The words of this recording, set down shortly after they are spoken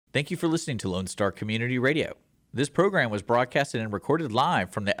Thank you for listening to Lone Star Community Radio. This program was broadcasted and recorded live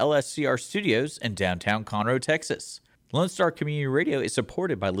from the LSCR studios in downtown Conroe, Texas. Lone Star Community Radio is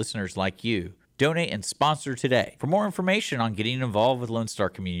supported by listeners like you. Donate and sponsor today. For more information on getting involved with Lone Star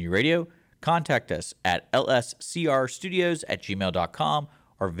Community Radio, contact us at lscrstudios@gmail.com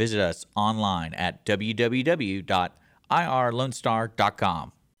or visit us online at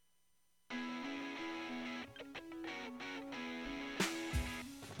www.irlonestar.com.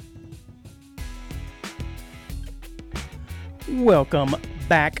 Welcome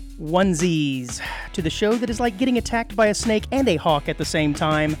back, onesies, to the show that is like getting attacked by a snake and a hawk at the same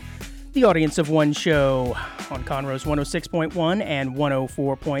time. The Audience of One show on Conroe's 106.1 and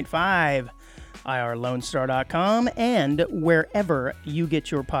 104.5, irlonestar.com, and wherever you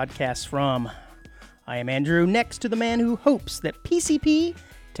get your podcasts from. I am Andrew, next to the man who hopes that PCP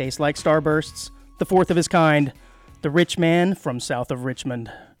tastes like Starbursts, the fourth of his kind, the rich man from south of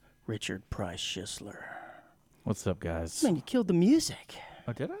Richmond, Richard Price Schisler. What's up, guys? Man, you killed the music.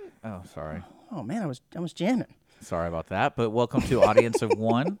 Oh, did I? Oh, sorry. Oh man, I was jamming. Sorry about that, but welcome to Audience of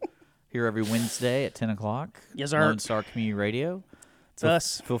One, here every Wednesday at 10 o'clock. Yes, sir. Lone Star Community Radio. It's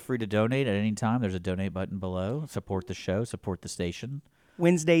us. Feel free to donate at any time. There's a donate button below. Support the show. Support the station.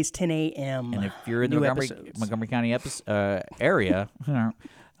 Wednesdays, 10 a.m. And if you're in the Montgomery County area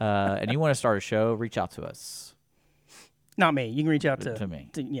and you want to start a show, reach out to us. Not me. You can reach out to me.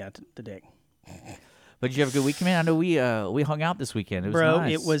 To Dick. But did you have a good weekend, man? I know we hung out this weekend. It was Bro,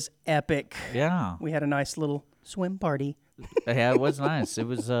 nice. it was epic. Yeah. We had a nice little swim party. Yeah, it was nice. It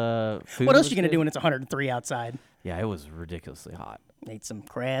was food. What else are you going to do when it's 103 outside? Yeah, it was ridiculously hot. Ate some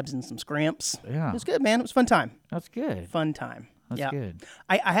crabs and some scramps. Yeah. It was good, man. It was a fun time. That's good. Fun time. That's good.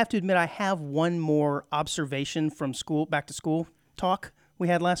 I have to admit, I have one more observation from school, back to school talk we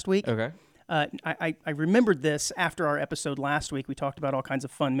had last week. Okay. I remembered this after our episode last week. We talked about all kinds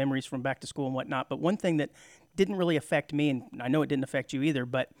of fun memories from back to school and whatnot. But one thing that didn't really affect me, and I know it didn't affect you either,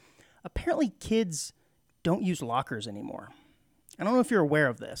 but apparently kids don't use lockers anymore. I don't know if you're aware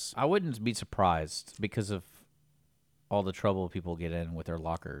of this. I wouldn't be surprised because of all the trouble people get in with their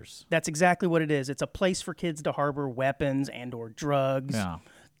lockers. That's exactly what it is. It's a place for kids to harbor weapons and or drugs,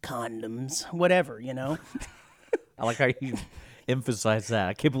 condoms, whatever, you know. I like how you emphasize that.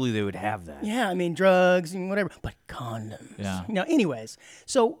 I can't believe they would have that. Yeah, I mean, drugs and whatever, but condoms. Yeah. Now, anyways,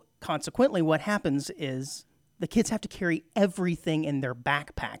 so consequently what happens is the kids have to carry everything in their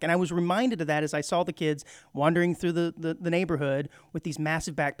backpack. And I was reminded of that as I saw the kids wandering through the neighborhood with these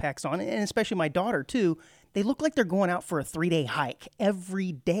massive backpacks on, and especially my daughter, too. They look like they're going out for a 3-day hike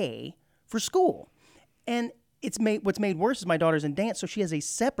every day for school. And what's made worse is my daughter's in dance, so she has a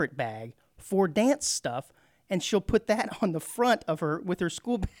separate bag for dance stuff, and she'll put that on the front of her with her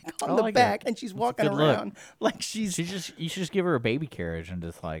school bag on the back, and she's walking around like she's... You should just give her a baby carriage and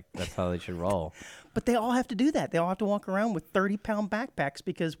just like, that's how they should roll. But they all have to do that. They all have to walk around with 30-pound backpacks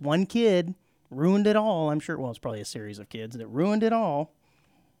because one kid ruined it all. I'm sure, well, it's probably a series of kids that ruined it all.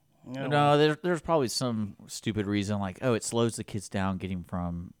 No, there's probably some stupid reason like, oh, it slows the kids down getting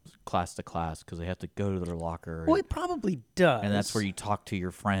from class to class because they have to go to their locker. Well, it probably does. And that's where you talk to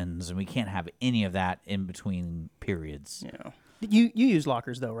your friends, and we can't have any of that in between periods. Yeah. You use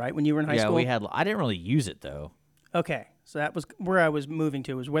lockers, though, right, when you were in high school? Yeah, I didn't really use it, though. Okay, so that was where I was moving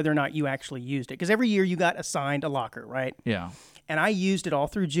to, was whether or not you actually used it. Because every year you got assigned a locker, right? Yeah. And I used it all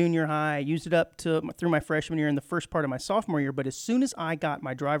through junior high. I used it up through my freshman year and the first part of my sophomore year. But as soon as I got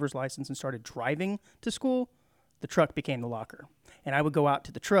my driver's license and started driving to school, the truck became the locker. And I would go out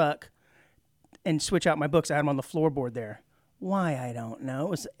to the truck and switch out my books. I had them on the floorboard there. Why, I don't know. It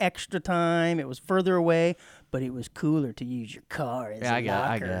was extra time. It was further away, but it was cooler to use your car as a locker.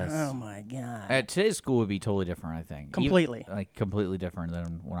 I guess. Oh, my God. Today's school would be totally different, I think. Completely. Completely different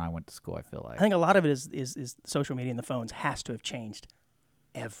than when I went to school, I feel like. I think a lot of it is social media and the phones has to have changed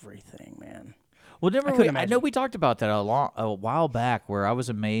everything, man. Well, I know we talked about that a while back where I was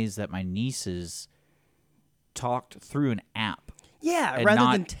amazed that my nieces talked through an app. Yeah, and rather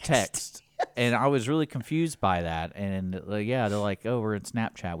not than text. And I was really confused by that. And they're like, oh, we're in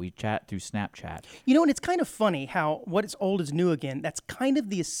Snapchat. We chat through Snapchat. You know, and it's kind of funny how what is old is new again. That's kind of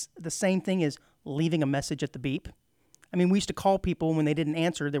the same thing as leaving a message at the beep. I mean, we used to call people when they didn't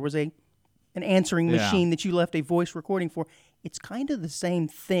answer. There was an answering machine that you left a voice recording for. It's kind of the same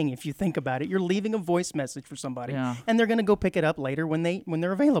thing if you think about it. You're leaving a voice message for somebody, and they're going to go pick it up later when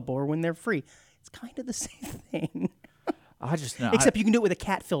they're available or when they're free. It's kind of the same thing. I just know. Except you can do it with a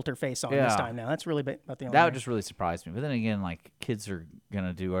cat filter face on this time now. That's really about the only That would just really surprise me. But then again, like, kids are going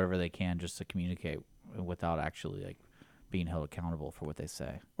to do whatever they can just to communicate without actually, like, being held accountable for what they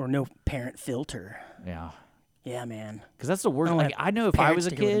say. Or no parent filter. Yeah. Yeah, man. Because that's the worst. don't Like, want I know if I parents was a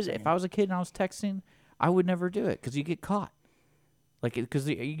to hear what I'm kid, saying. if I was a kid and I was texting, I would never do it because you get caught. Like, because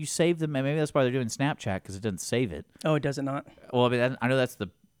you save them, and maybe that's why they're doing Snapchat because it doesn't save it. Oh, it does it not? Well, I mean, I know that's the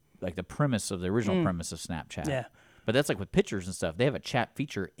premise of the original premise of Snapchat. Yeah. But that's like with pictures and stuff. They have a chat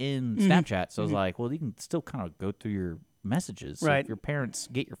feature in Snapchat, so it's like, well, you can still kind of go through your messages. So Right. if your parents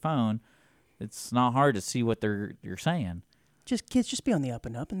get your phone, it's not hard to see what you're saying. Kids, just be on the up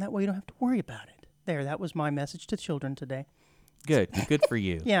and up, and that way you don't have to worry about it. There, that was my message to children today. Good for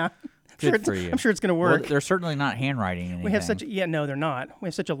you. Yeah. Good for you. I'm sure it's going to Well, work. they're certainly not handwriting anything. We have such no, they're not. We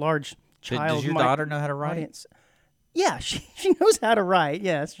have such a large child. Does your daughter know how to write? Audience. Yeah, she knows how to write.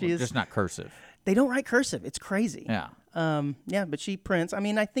 Yes, she is. Just not cursive. They don't write cursive. It's crazy. Yeah. Yeah, but she prints. I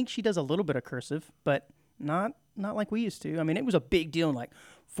mean, I think she does a little bit of cursive, but not like we used to. I mean, it was a big deal in like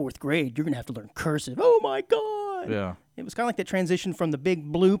 4th grade. You're going to have to learn cursive. Oh my God. Yeah. It was kind of like that transition from the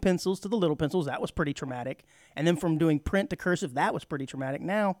big blue pencils to the little pencils. That was pretty traumatic. And then from doing print to cursive, that was pretty traumatic.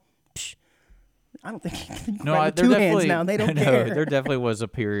 Now, I don't think you can write with there 2 definitely hands now. They don't no, care. there definitely was a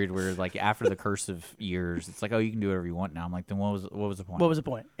period where, like, after the cursive years, it's like, oh, you can do whatever you want now. I'm like, then what was the point? What was the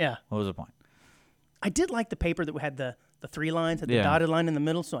point? Yeah. What was the point? I did like the paper that had the 3 lines, had the Yeah. dotted line in the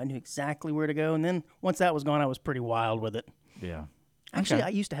middle, so I knew exactly where to go. And then once that was gone, I was pretty wild with it. Yeah. Actually, Okay. I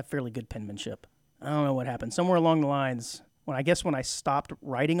used to have fairly good penmanship. I don't know what happened. Somewhere along the lines, when I stopped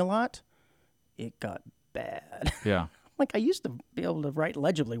writing a lot, it got bad. Yeah. Like I used to be able to write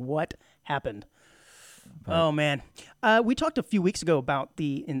legibly. What happened? Oh man, we talked a few weeks ago about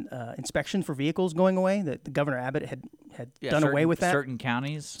the inspection for vehicles going away. That the Governor Abbott had done away with that. Certain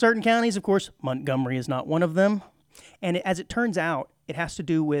counties. Certain counties, of course, Montgomery is not one of them. And as it turns out, it has to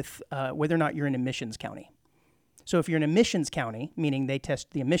do with whether or not you're an emissions county. So if you're an emissions county, meaning they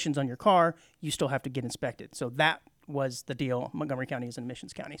test the emissions on your car, you still have to get inspected. So that was the deal. Montgomery County is an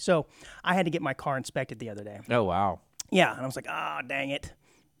emissions county. So I had to get my car inspected the other day. Oh, wow. Yeah, and I was like, dang it.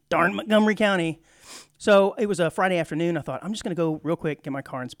 Darn Montgomery County. So it was a Friday afternoon. I thought, I'm just going to go real quick, get my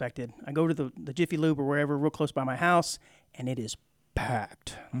car inspected. I go to the Jiffy Lube or wherever, real close by my house, and it is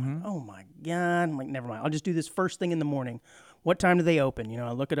packed. I'm like, oh, my God. I'm like, never mind. I'll just do this first thing in the morning. What time do they open?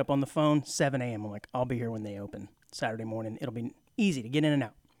 I look it up on the phone, 7 a.m. I'm like, I'll be here when they open. Saturday morning. It'll be easy to get in and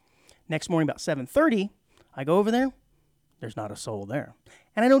out. Next morning, about 7:30, I go over there. There's not a soul there.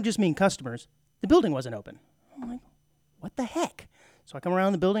 And I don't just mean customers. The building wasn't open. I'm like, what the heck? So I come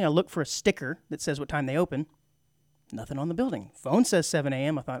around the building. I look for a sticker that says what time they open. Nothing on the building. Phone says 7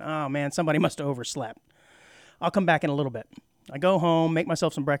 a.m. I thought, oh, man, somebody must have overslept. I'll come back in a little bit. I go home, make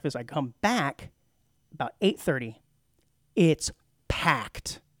myself some breakfast. I come back about 8:30. It's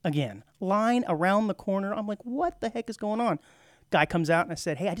packed again. Line around the corner. I'm like, what the heck is going on? Guy comes out and I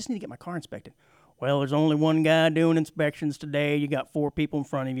said, hey, I just need to get my car inspected. Well, there's only one guy doing inspections today. You got 4 people in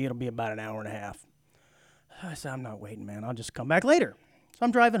front of you. It'll be about an hour and a half. I said, I'm not waiting, man. I'll just come back later. So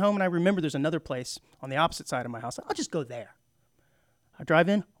I'm driving home, and I remember there's another place on the opposite side of my house. I'll just go there. I drive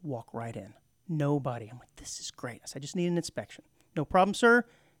in, walk right in. Nobody. I'm like, this is great. I said, I just need an inspection. No problem, sir.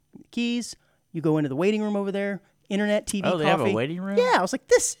 Give me the keys. You go into the waiting room over there. Internet, TV, Oh, coffee. they have a waiting room? Yeah, I was like,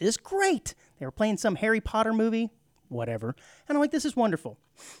 this is great. They were playing some Harry Potter movie, whatever. And I'm like, this is wonderful.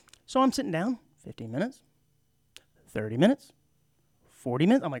 So I'm sitting down, 15 minutes, 30 minutes, 40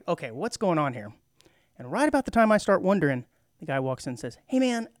 minutes. I'm like, okay, what's going on here? And right about the time I start wondering, the guy walks in and says, hey,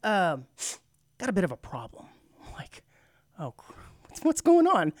 man, got a bit of a problem. I'm like, oh, what's going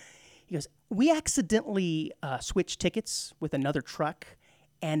on? He goes, we accidentally switched tickets with another truck,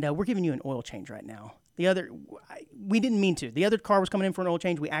 and we're giving you an oil change right now. We didn't mean to. The other car was coming in for an oil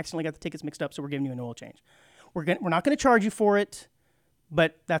change. We accidentally got the tickets mixed up, so we're giving you an oil change. We're not going to charge you for it,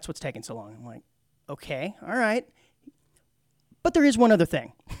 but that's what's taking so long. I'm like, okay, all right. But there is one other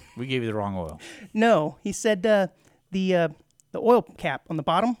thing. We gave you the wrong oil. No, he said the oil cap on the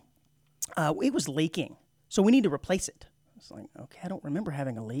bottom, it was leaking, so we need to replace it. I was like, okay, I don't remember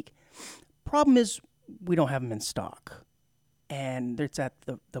having a leak. Problem is, we don't have them in stock, and it's at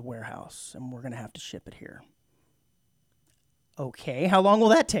the warehouse, and we're going to have to ship it here. Okay, how long will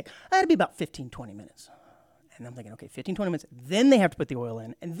that take? That'd be about 15, 20 minutes. And I'm thinking, okay, 15, 20 minutes. Then they have to put the oil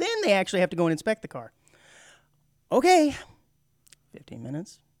in, and then they actually have to go and inspect the car. Okay, 15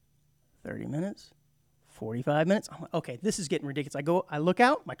 minutes, 30 minutes, 45 minutes. I'm like, okay, this is getting ridiculous. I look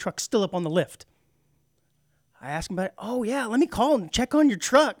out, my truck's still up on the lift. I ask him about it. Oh, yeah, let me call and check on your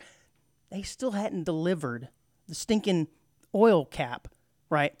truck. They still hadn't delivered the stinking oil cap,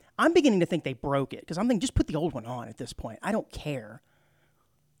 right? I'm beginning to think they broke it because I'm thinking, just put the old one on at this point. I don't care.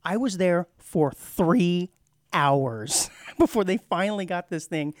 I was there for 3 hours before they finally got this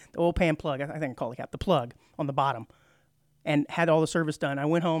thing, the oil pan plug, I think I call it the plug on the bottom, and had all the service done. I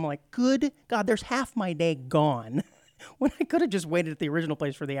went home like, good God, there's half my day gone when I could have just waited at the original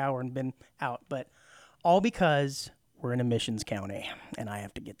place for the hour and been out. But all because we're in emissions county and I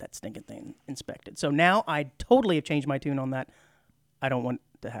have to get that stinking thing inspected. So now I totally have changed my tune on that. I don't want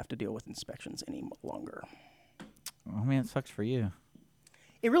to have to deal with inspections any longer. I mean, it sucks for you.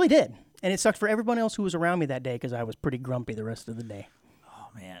 It really did. And it sucked for everyone else who was around me that day because I was pretty grumpy the rest of the day. Oh,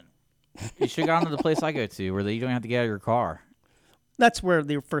 man. You should have gone to the place I go to where you don't have to get out of your car. That's where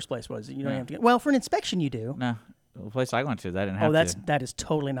the first place was. You don't have to get. Well, for an inspection, you do. No, the place I went to, that didn't have to. That is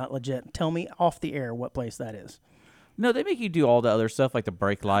totally not legit. Tell me off the air what place that is. No, they make you do all the other stuff like the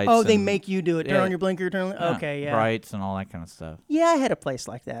brake lights. Oh, they make you do it. Turn on your blinker. Okay, yeah. Brights and all that kind of stuff. Yeah, I had a place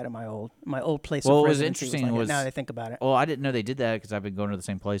like that at my old place. Well, of what was residency interesting was now that I think about it. Well, I didn't know they did that because I've been going to the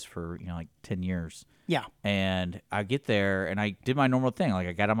same place for like 10 years. Yeah. And I get there and I did my normal thing. Like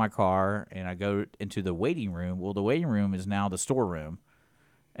I got out of my car and I go into the waiting room. Well, the waiting room is now the storeroom.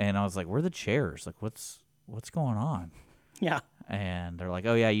 And I was like, where are the chairs? Like, what's going on? Yeah. And they're like,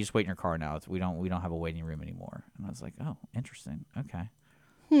 oh yeah, you just wait in your car now. We don't have a waiting room anymore. And I was like, oh, interesting. Okay.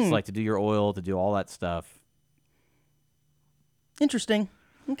 It's like to do your oil, to do all that stuff. Interesting.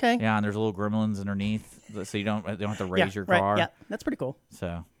 Okay. Yeah, and there's little gremlins underneath, so they don't have to raise your car. Right. Yeah, that's pretty cool.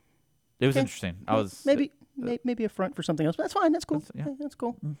 So it was interesting. I was maybe a front for something else, but that's fine. That's cool. That's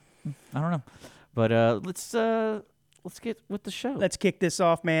cool. I don't know, but let's get with the show. Let's kick this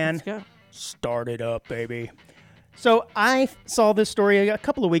off, man. Let's go. Start it up, baby. So I saw this story a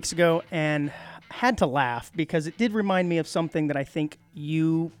couple of weeks ago and had to laugh because it did remind me of something that I think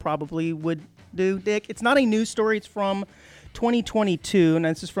you probably would do, Dick. It's not a news story. It's from 2022, and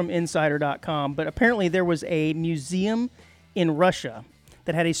this is from Insider.com. But apparently there was a museum in Russia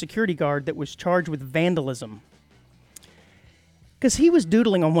that had a security guard that was charged with vandalism because he was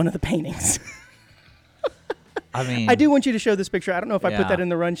doodling on one of the paintings. I mean, I do want you to show this picture. I don't know if I put that in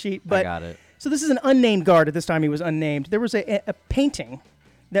the run sheet, but I got it. So this is an unnamed guard. At this time, he was unnamed. There was a painting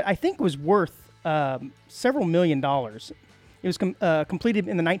that I think was worth several $1 million. It was completed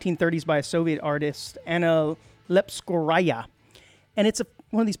in the 1930s by a Soviet artist, Anna Lepskoraya. And it's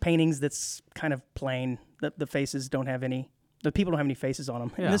one of these paintings that's kind of plain. The faces don't have any, the people don't have any faces on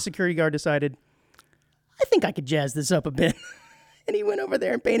them. Yeah. And the security guard decided, I think I could jazz this up a bit. And he went over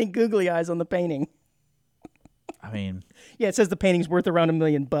there and painted googly eyes on the painting. I mean, yeah, it says the painting's worth around $1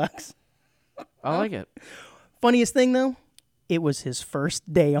 million. I like it. Funniest thing, though, it was his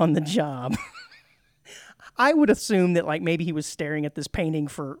first day on the job. I would assume that like maybe he was staring at this painting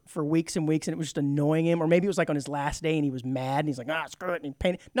for weeks and weeks and it was just annoying him. Or maybe it was like on his last day and he was mad and he's like, screw it. And he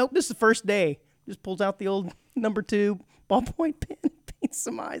painted. Nope, this is the first day. Just pulls out the old number 2 ballpoint pen and paints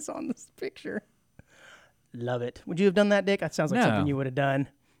some eyes on this picture. Love it. Would you have done that, Dick? That sounds like something you would have done.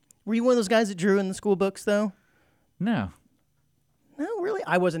 Were you one of those guys that drew in the school books, though? No. No, really?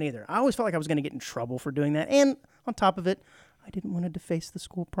 I wasn't either. I always felt like I was going to get in trouble for doing that. And on top of it, I didn't want to deface the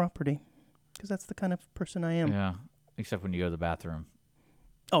school property because that's the kind of person I am. Yeah, except when you go to the bathroom.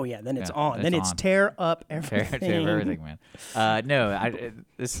 Oh, yeah, then it's on. Then it's tear up everything. Tear up everything, man. No,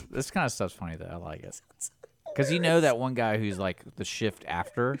 this kind of stuff's funny, though. I like it. Because you know that one guy who's like the shift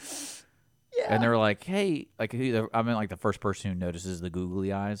after. Yeah. And they're like, hey, like the first person who notices the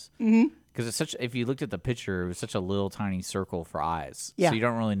googly eyes. Mm-hmm. Because it's such, if you looked at the picture, it was such a little tiny circle for eyes. Yeah. So you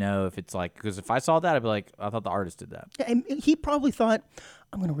don't really know if it's like, because if I saw that, I'd be like, I thought the artist did that. Yeah, and he probably thought,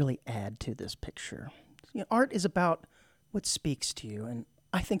 I'm going to really add to this picture. You know, art is about what speaks to you, and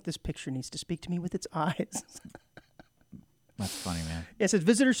I think this picture needs to speak to me with its eyes. That's funny, man. It says,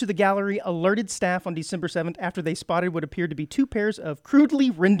 visitors to the gallery alerted staff on December 7th after they spotted what appeared to be 2 pairs of crudely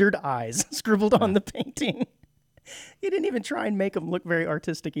rendered eyes scribbled on the painting. He didn't even try and make them look very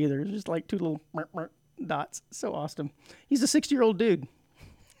artistic either. It was just like 2 little dots. So awesome. He's a 60-year-old dude.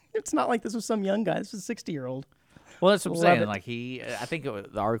 It's not like this was some young guy. This was a 60-year-old. Well, that's what I'm saying. Like I think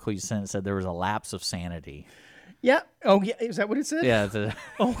the article you sent said there was a lapse of sanity. Yeah. Oh, yeah. Is that what it said? Yeah.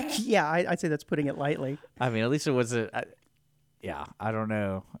 Oh, yeah. I'd say that's putting it lightly. I mean, at least it was yeah, I don't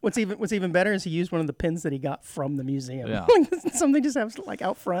know. What's even better is he used one of the pins that he got from the museum. Yeah. Something just has like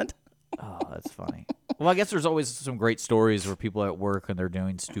out front. Oh, that's funny. Well, I guess there's always some great stories where people at work and they're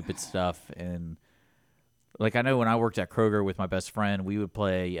doing stupid stuff. And like I know when I worked at Kroger with my best friend, we would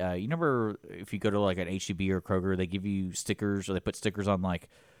play. You remember if you go to like an H-E-B or Kroger, they give you stickers or they put stickers on like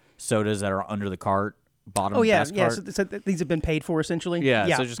sodas that are under the cart, bottom. Oh yeah, cart. So these have been paid for essentially.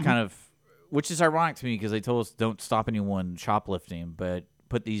 Yeah. So just kind of, which is ironic to me because they told us don't stop anyone shoplifting, but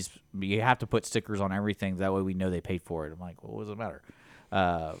you have to put stickers on everything. That way we know they paid for it. I'm like, well, what does it matter?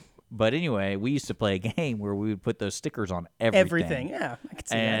 But anyway, we used to play a game where we would put those stickers on everything. Yeah. I could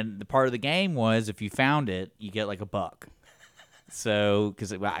see and that. the part of the game was if you found it, you get like $1. So,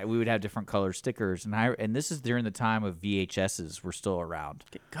 because we would have different color stickers, and this is during the time of VHSs were still around.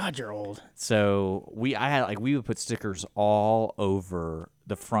 God, you're old. So we would put stickers all over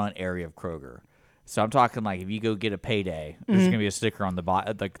the front area of Kroger. So I'm talking like if you go get a Payday, there's gonna be a sticker on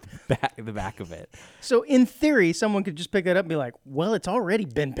the the back of it. So in theory, someone could just pick it up and be like, "Well, it's already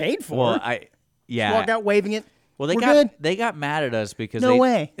been paid for." Well, Just walk out waving it. Well, We're they got mad at us because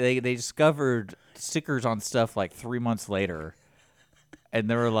they discovered stickers on stuff like 3 months later. And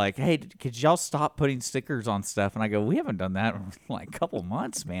they were like, "Hey, could y'all stop putting stickers on stuff?" And I go, "We haven't done that in like a couple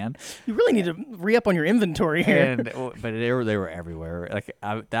months, man." You really need to re-up on your inventory here. But they were everywhere. Like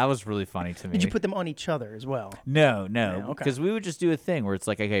that was really funny to me. Did you put them on each other as well? No, okay. because we would just do a thing where it's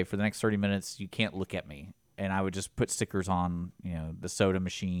like, okay, for the next 30 minutes, you can't look at me, and I would just put stickers on, the soda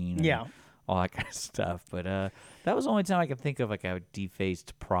machine, and all that kind of stuff. But that was the only time I could think of like a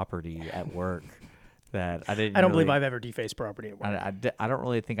defaced property at work. That I didn't. I don't believe I've ever defaced property at work. I don't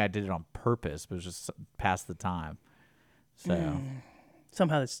really think I did it on purpose, but it was just past the time. So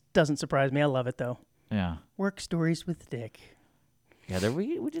somehow this doesn't surprise me. I love it though. Yeah. Work stories with Dick. Yeah,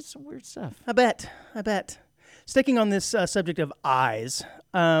 we did some weird stuff. I bet. Sticking on this subject of eyes,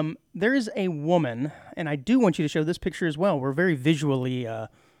 there is a woman, and I do want you to show this picture as well. We're very visually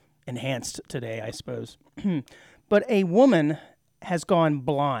enhanced today, I suppose. But a woman has gone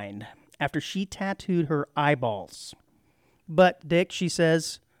blind after she tattooed her eyeballs. But, Dick, she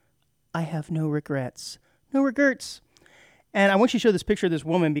says, "I have no regrets. No regrets." And I want you to show this picture of this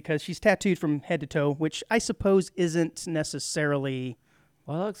woman because she's tattooed from head to toe, which I suppose isn't necessarily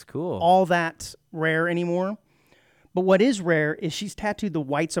Well, that looks cool. all that rare anymore. But what is rare is she's tattooed the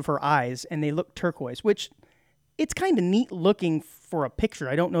whites of her eyes, and they look turquoise, which it's kind of neat looking for a picture.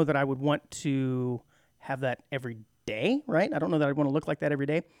 I don't know that I would want to have that every day, right? I don't know that I'd want to look like that every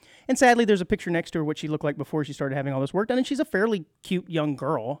day. And sadly, there's a picture next to her what she looked like before she started having all this work done, and she's a fairly cute young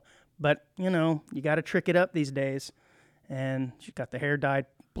girl. But, you got to trick it up these days. And she got the hair dyed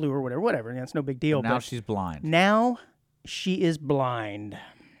blue or whatever. It's no big deal. And now she's blind. Now she is blind.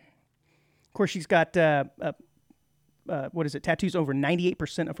 Of course, she's got, tattoos over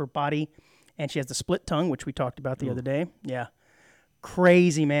 98% of her body. And she has the split tongue, which we talked about the other day. Yeah.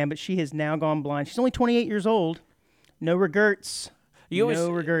 Crazy, man. But she has now gone blind. She's only 28 years old. No regrets.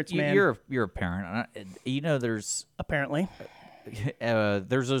 No regrets, man. You're a parent. There's apparently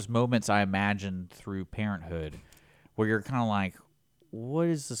there's those moments I imagine through parenthood where you're kind of like, what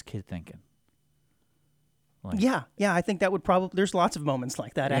is this kid thinking? Like, yeah. I think that would probably. There's lots of moments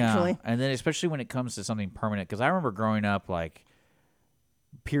like that, actually. And then especially when it comes to something permanent, because I remember growing up, like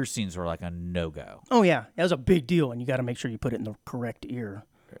piercings were like a no-go. Oh yeah, that was a big deal, and you got to make sure you put it in the correct ear.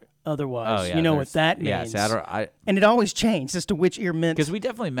 Otherwise, what that means. Yeah, and it always changed as to which ear meant. Because we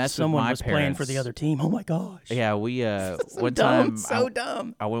definitely messed with my someone parents. was playing for the other team. Oh my gosh. Yeah, we one dumb, time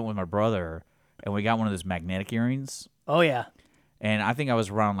dumb. I went with my brother, and we got one of those magnetic earrings. Oh yeah. And I think I was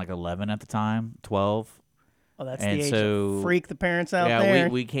around like 11 at the time, 12. Oh, that's the age to freak the parents out there. Yeah,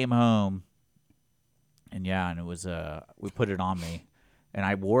 we came home, and it was we put it on me, and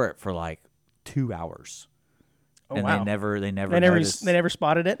I wore it for like 2 hours. Oh, and wow. they never noticed. They never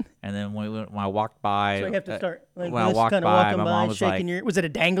spotted it. And then when I walked by, So you have to start like when I this, walked kind of by, walking my by, mom was shaking like, your. Was it a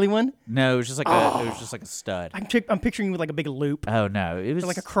dangly one? No, it was just like a stud. I'm picturing you with like a big loop, Oh no, it was or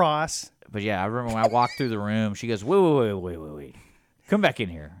like a cross. But yeah, I remember when I walked through the room, she goes, wait, come back in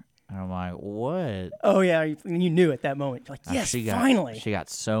here. And I'm like, what? Oh yeah, and you knew at that moment. You're like, yes, finally. She got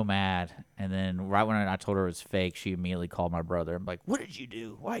so mad, and then right when I told her it was fake, she immediately called my brother. I'm like, what did you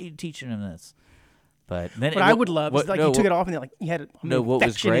do? Why are you teaching him this? But then, I would love is like you took it off and like you had an what was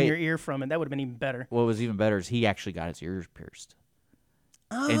infection great, in your ear from it. That would have been even better. What was even better is he actually got his ears pierced.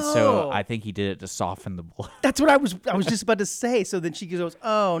 Oh. And so I think he did it to soften the blow. That's what I was just about to say. So then she goes,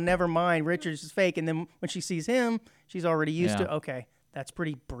 "Oh, never mind. Richard's is fake." And then when she sees him, she's already used to. Okay, that's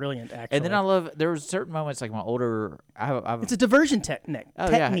pretty brilliant, actually. And then there was certain moments like my older. It's a diversion technique. Oh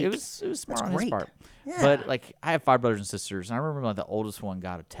yeah, it was smart that's on great. his part. Yeah. But like I have 5 brothers and sisters, and I remember like the oldest one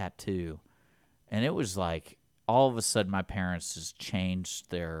got a tattoo, and it was like all of a sudden my parents just changed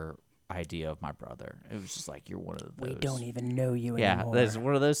their idea of my brother. It was just like, you're one of those. We don't even know you Yeah, anymore. that's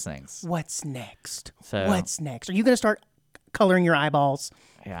one of those things. What's next? So, what's next? Are you going to start coloring your eyeballs?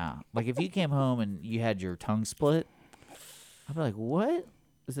 Yeah. Like if you came home and you had your tongue split, I'd be like, what?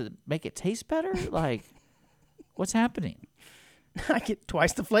 Does it make it taste better? Like, what's happening? I get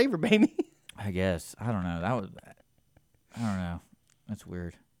twice the flavor, baby. I guess. I don't know. I don't know. That's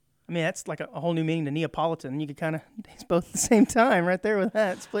weird. I mean, that's like a whole new meaning to Neapolitan. You could kind of taste both at the same time right there with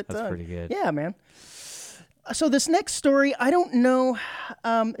that split tongue. That's pretty good. Yeah, man. So this next story, I don't know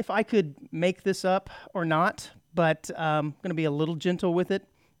if I could make this up or not, but I'm going to be a little gentle with it,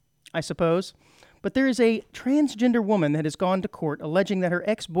 I suppose. But there is a transgender woman that has gone to court alleging that her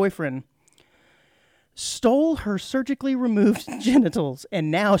ex-boyfriend stole her surgically removed genitals,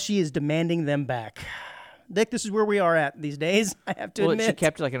 and now she is demanding them back. Dick, this is where we are at these days, I have to admit. She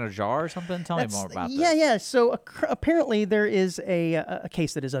kept it like in a jar or something? Tell me more about this. Yeah. So apparently there is a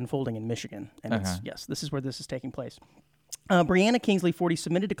case that is unfolding in Michigan, and yes, this is where this is taking place. Brianna Kingsley, 40,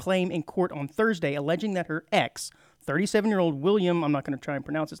 submitted a claim in court on Thursday alleging that her ex, 37-year-old William, I'm not going to try and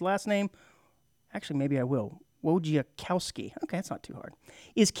pronounce his last name. Actually, maybe I will. Wojciechowski. Okay, that's not too hard.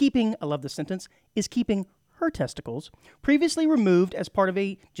 Is keeping, I love this sentence, is keeping her testicles, previously removed as part of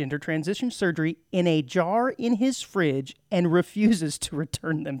a gender transition surgery, in a jar in his fridge and refuses to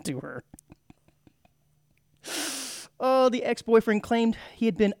return them to her. Oh, the ex-boyfriend claimed he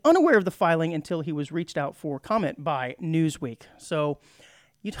had been unaware of the filing until he was reached out for comment by Newsweek. So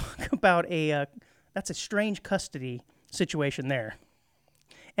you talk about that's a strange custody situation there.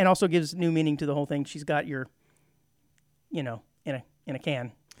 And also gives new meaning to the whole thing. She's got your, in a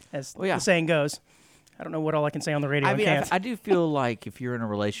can, as the saying goes. I don't know what all I can say on the radio. I mean, I do feel like if you're in a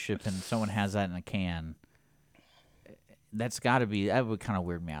relationship and someone has that in a can, that would kind of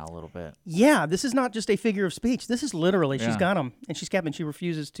weird me out a little bit. Yeah, this is not just a figure of speech. This is literally, she's got them, and she's kept them. She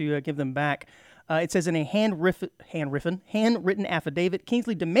refuses to give them back. It says in a handwritten affidavit,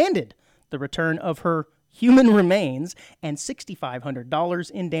 Kingsley demanded the return of her human remains and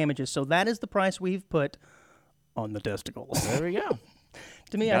 $6,500 in damages. So that is the price we've put on the testicles. There we go.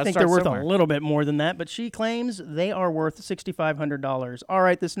 To me, I think they're worth a little bit more than that, but she claims they are worth $6,500. All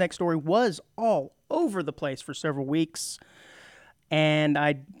right, this next story was all over the place for several weeks, and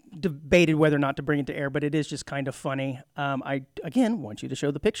I debated whether or not to bring it to air, but it is just kind of funny. I, again, want you to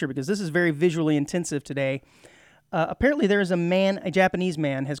show the picture because this is very visually intensive today. Apparently, there is a Japanese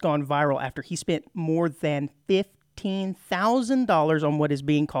man has gone viral after he spent more than $15,000 on what is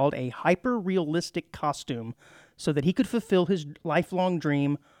being called a hyper-realistic costume so that he could fulfill his lifelong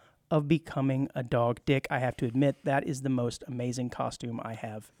dream of becoming a dog. Dick, I have to admit, that is the most amazing costume I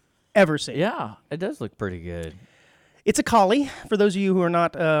have ever seen. Yeah, it does look pretty good. It's a collie. For those of you who are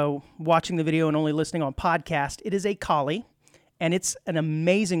not watching the video and only listening on podcast, it is a collie. And it's an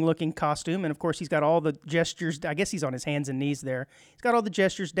amazing-looking costume. And, of course, he's got all the gestures. I guess he's on his hands and knees there. He's got all the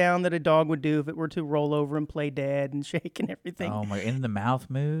gestures down that a dog would do if it were to roll over and play dead and shake and everything. Oh, my. And the mouth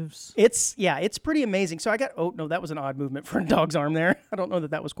moves? It's pretty amazing. So that was an odd movement for a dog's arm there. I don't know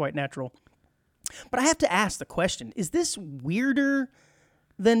that was quite natural. But I have to ask the question, is this weirder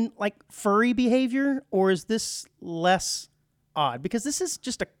than, like, furry behavior? Or is this less odd? Because this is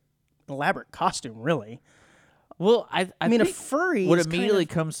just an elaborate costume, really. Well, I mean, a furry. What immediately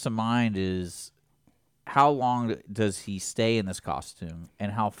comes to mind is how long does he stay in this costume,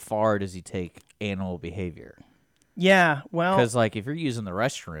 and how far does he take animal behavior? Yeah, well, because like if you're using the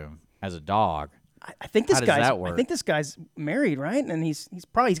restroom as a dog, I think this guy's. That work? I think this guy's married, right? And he's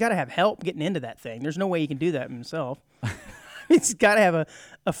got to have help getting into that thing. There's no way he can do that himself. He's got to have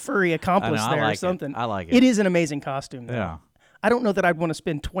a furry accomplice there or something. I like it. It is an amazing costume, though. Yeah. I don't know that I'd want to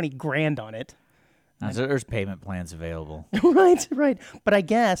spend $20,000 on it. So there's payment plans available. Right. But I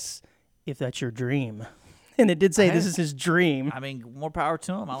guess if that's your dream, and it did say this is his dream. I mean, more power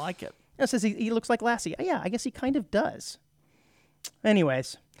to him. I like it. It says he looks like Lassie. Yeah, I guess he kind of does.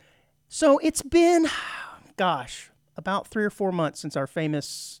 Anyways, so it's been, about 3 or 4 months since our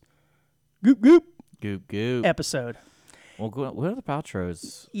famous Goop Goop episode. Well, what are the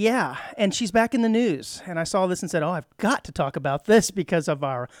Paltrows? Yeah, and she's back in the news. And I saw this and said, I've got to talk about this because of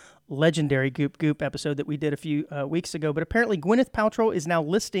our legendary Goop Goop episode that we did a few weeks ago. But apparently Gwyneth Paltrow is now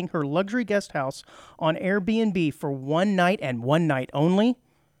listing her luxury guest house on Airbnb for one night and one night only.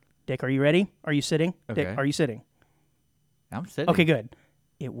 Dick, are you ready? Are you sitting? Okay. Dick, are you sitting? I'm sitting. Okay, good.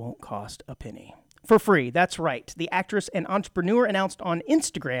 It won't cost a penny. For free, that's right. The actress and entrepreneur announced on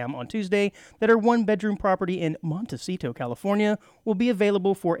Instagram on Tuesday that her one-bedroom property in Montecito, California, will be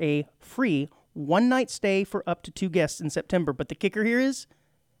available for a free one-night stay for up to 2 guests in September. But the kicker here is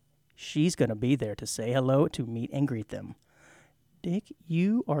she's going to be there to say hello, to meet and greet them. Dick,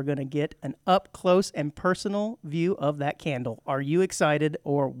 you are going to get an up-close and personal view of that candle. Are you excited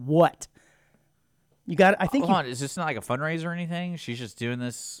or what? You got it. I think. Hold on, is this not like a fundraiser or anything? She's just doing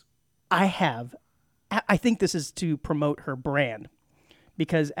this. I think this is to promote her brand,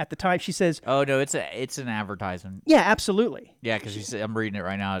 because at the time she says, "Oh no, it's an advertisement." Yeah, absolutely. Yeah, because I'm reading it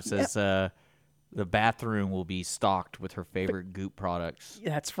right now. It says the bathroom will be stocked with her favorite Goop products.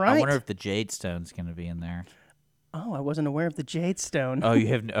 That's right. I wonder if the Jade Stone's going to be in there. Oh, I wasn't aware of the Jade Stone. Oh, you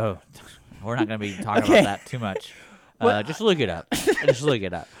have we're not going to be talking about that too much. Just look it up. Just look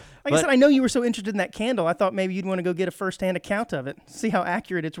it up. Like I said, I know you were so interested in that candle. I thought maybe you'd want to go get a first-hand account of it, see how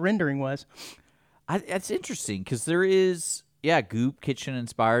accurate its rendering was. That's interesting because there is, Goop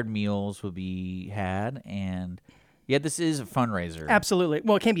kitchen-inspired meals will be had, and this is a fundraiser. Absolutely.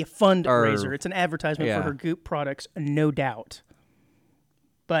 Well, it can't be a fundraiser. It's an advertisement for her Goop products, no doubt.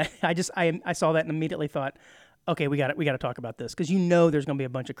 But I saw that and immediately thought, okay, we got to talk about this because there's going to be a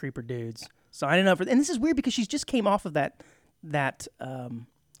bunch of creeper dudes signing up for. And this is weird because she's just came off of that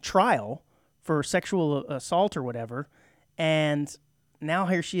trial for sexual assault or whatever, and now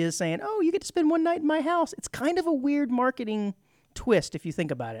here she is saying, "Oh, you get to spend one night in my house." It's kind of a weird marketing twist if you think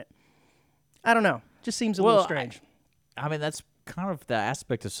about it. I don't know. Just seems a little strange. I mean, that's kind of the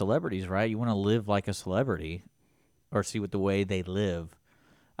aspect of celebrities, right? You want to live like a celebrity or see what the way they live.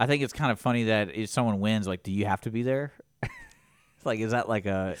 I think it's kind of funny that if someone wins, like, do you have to be there? Like, is that like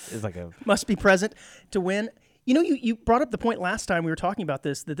a must be present to win? You brought up the point last time we were talking about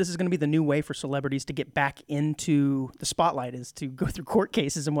this, that this is going to be the new way for celebrities to get back into the spotlight, is to go through court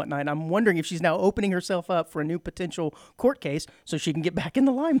cases and whatnot. And I'm wondering if she's now opening herself up for a new potential court case so she can get back in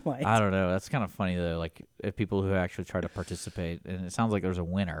the limelight. I don't know. That's kind of funny, though, like if people who actually try to participate. And it sounds like there's a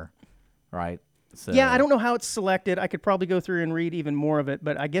winner, right? So, yeah, I don't know how it's selected. I could probably go through and read even more of it,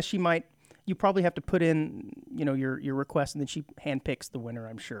 but I guess you probably have to put in, your request, and then she handpicks the winner,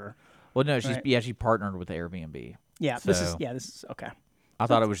 I'm sure. Well, no, she partnered with Airbnb. Yeah, so this is okay. I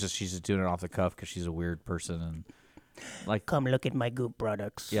thought it was just she's just doing it off the cuff because she's a weird person and like come look at my Goop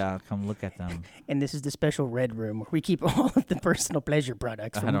products. Yeah, come look at them. And this is the special red room where we keep all of the personal pleasure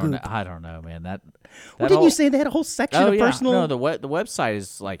products from Goop. I don't know, man. That didn't you say they had a whole section of personal? No, the website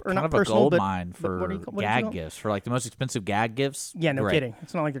is like kind of a gold mine for gag gifts, for like the most expensive gag gifts. Yeah, no kidding.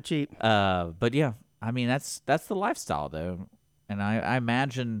 It's not like they're cheap. But yeah, I mean that's the lifestyle though, and I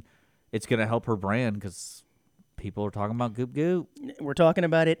imagine it's going to help her brand because people are talking about Goop Goop. We're talking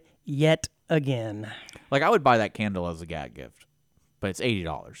about it yet again. Like, I would buy that candle as a gag gift, but it's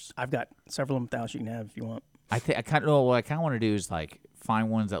 $80. I've got several of them you can have if you want. I kind of what I kind of want to do is like find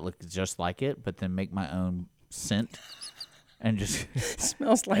ones that look just like it, but then make my own scent and just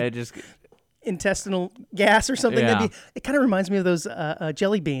smells like intestinal gas or something. Yeah. It kind of reminds me of those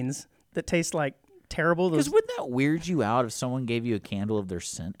jelly beans that taste like terrible. Because wouldn't that weird you out if someone gave you a candle of their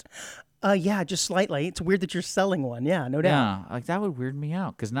scent? Yeah, just slightly. It's weird that you're selling one. Yeah, no doubt. Yeah, like that would weird me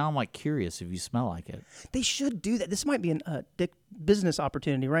out because now I'm like curious if you smell like it. They should do that. This might be a Dick business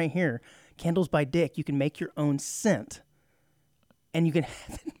opportunity right here. Candles by Dick. You can make your own scent, and you can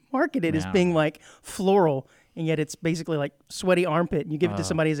market it as being like floral, and yet it's basically like sweaty armpit. And you give it to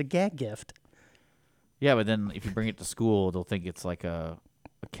somebody as a gag gift. Yeah, but then if you bring it to school, they'll think it's like a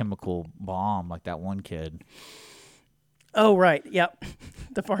chemical bomb, like that one kid. Oh, right. Yep.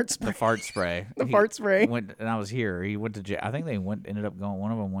 The fart spray. The fart spray. Fart spray. And I was here. He went to I think they ended up going,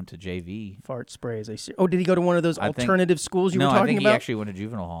 one of them went to JV. Fart sprays. Oh, did he go to one of those alternative schools you were talking about? No, I think he actually went to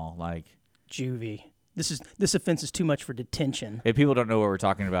juvenile hall. Like juvie. This offense is too much for detention. If people don't know what we're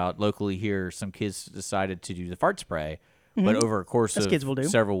talking about, locally here, some kids decided to do the fart spray, but over a course of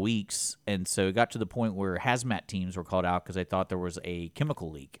several weeks. And so it got to the point where hazmat teams were called out because they thought there was a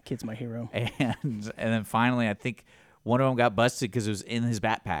chemical leak. Kid's my hero. And then finally, I think one of them got busted because it was in his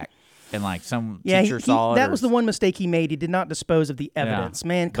backpack. And like some teacher saw it. That was the one mistake he made. He did not dispose of the evidence. Yeah.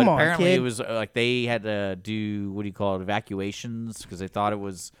 Man, come on, apparently kid. It was like they had to do, what do you call it, evacuations because they thought it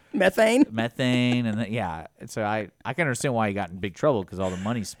was methane. And then, so I can understand why he got in big trouble because all the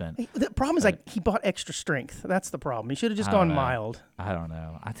money spent. The problem is he bought extra strength. That's the problem. He should have just gone mild. I don't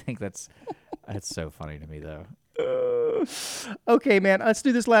know. I think that's so funny to me though. Okay, man. Let's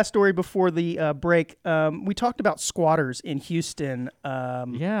do this last story before the break. We talked about squatters in Houston.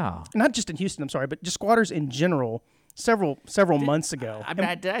 Not just in Houston, I'm sorry, but just squatters in general several months ago.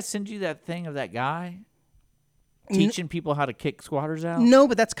 Did I send you that thing of that guy teaching people how to kick squatters out? No,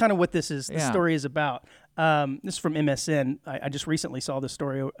 but that's kind of what this is. The story is about. This is from MSN. I just recently saw this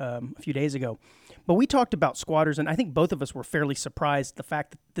story a few days ago. But we talked about squatters, and I think both of us were fairly surprised the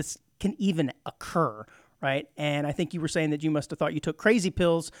fact that this can even occur. Right. And I think you were saying that you must have thought you took crazy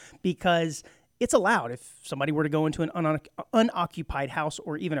pills because it's allowed. If somebody were to go into an unoccupied house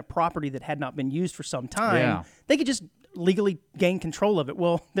or even a property that had not been used for some time, they could just legally gain control of it.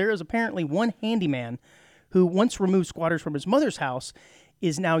 Well, there is apparently one handyman who once removed squatters from his mother's house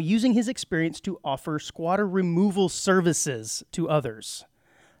is now using his experience to offer squatter removal services to others.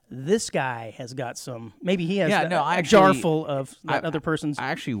 This guy has got some. Maybe he has a jar full of that other person's. I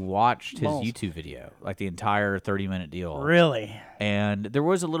actually watched his YouTube video, like the entire 30-minute deal. Really? And there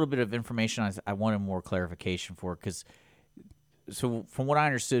was a little bit of information I wanted more clarification for because, so from what I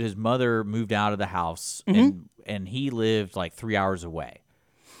understood, his mother moved out of the house and he lived like 3 hours away.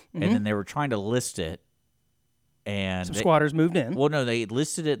 and then they were trying to list it. And Some squatters moved in. Well, no, they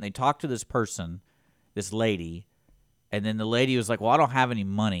listed it and they talked to this person, this lady, and then the lady was like, "Well, I don't have any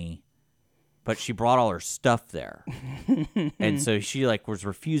money," but she brought all her stuff there, and so she like was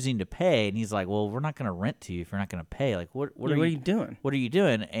refusing to pay. And he's like, "Well, we're not going to rent to you if you're not going to pay. Like, what are you doing? What are you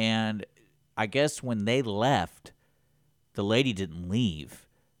doing?" And I guess when they left, the lady didn't leave,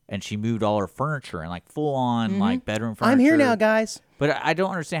 and she moved all her furniture and like full on like bedroom furniture. I'm here now, guys. But I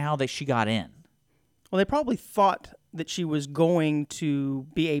don't understand how she got in. Well, they probably thought that she was going to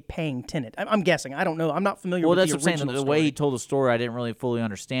be a paying tenant. I'm guessing. I don't know. I'm not familiar with the original Well, that's what I'm saying. The way he told the story, I didn't really fully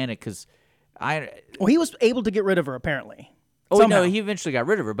understand it because Well, he was able to get rid of her, apparently. Oh, somehow. no, he eventually got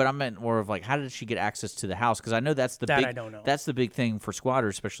rid of her, but I meant more of like, how did she get access to the house? Because I know that's I don't know. That's the big thing for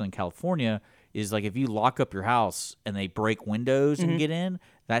squatters, especially in California, is like if you lock up your house and they break windows and get in,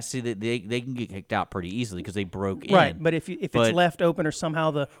 they can get kicked out pretty easily because they broke in. Right, but if it's left open or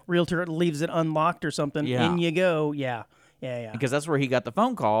somehow the realtor leaves it unlocked or something, in you go. Yeah. Because that's where he got the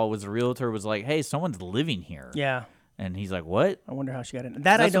phone call. Was the realtor was like, "Hey, someone's living here." Yeah. And he's like, "What?" I wonder how she got in.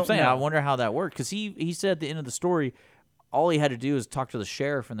 That's I what don't I'm saying. know. I wonder how that worked because he said at the end of the story, all he had to do is talk to the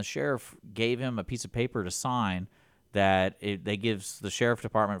sheriff, and the sheriff gave him a piece of paper to sign that they gives the sheriff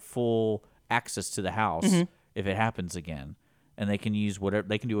department full access to the house if it happens again, and they can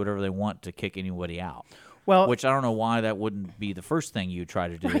do whatever they want to kick anybody out. Well, which I don't know why that wouldn't be the first thing you try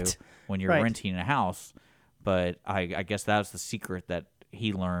to do when you're renting a house, but I guess that's the secret that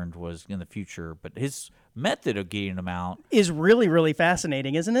he learned was in the future. But his method of getting them out is really, really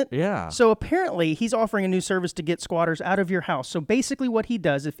fascinating, isn't it? Yeah. So apparently he's offering a new service to get squatters out of your house. So basically what he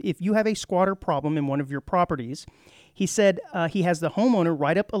does, if you have a squatter problem in one of your properties, he said he has the homeowner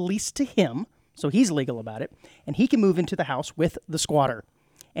write up a lease to him, so he's legal about it, and he can move into the house with the squatter.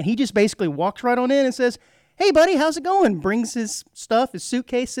 And he just basically walks right on in and says, "Hey, buddy, how's it going?" Brings his stuff, his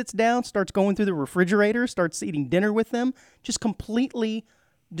suitcase, sits down, starts going through the refrigerator, starts eating dinner with them, just completely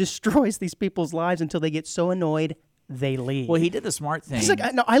destroys these people's lives until they get so annoyed they leave. Well, he did the smart thing. He's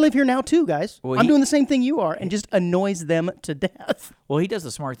like, "No, I live here now too, guys. Well, I'm doing the same thing you are," and just annoys them to death. Well, he does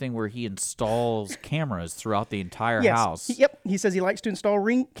the smart thing where he installs cameras throughout the entire house. Yep. He says he likes to install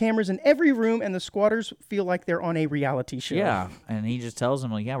Ring cameras in every room, and the squatters feel like they're on a reality show. Yeah, and he just tells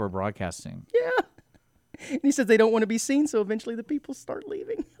them, like, "Yeah, we're broadcasting." Yeah. And he says they don't want to be seen, so eventually the people start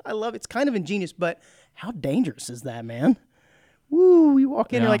leaving. I love it. It's kind of ingenious, but how dangerous is that, man? Woo, you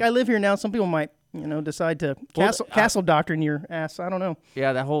walk in, you're like, "I live here now." Some people might, decide to castle doctrine your ass. I don't know.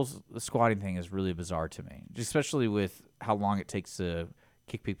 Yeah, that whole squatting thing is really bizarre to me, especially with how long it takes to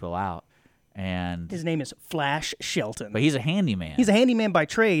kick people out. And his name is Flash Shelton. But he's a handyman. He's a handyman by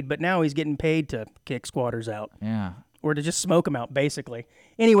trade, but now he's getting paid to kick squatters out. Yeah. Or to just smoke them out, basically.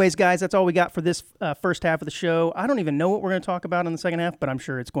 Anyways, guys, that's all we got for this first half of the show. I don't even know what we're going to talk about in the second half, but I'm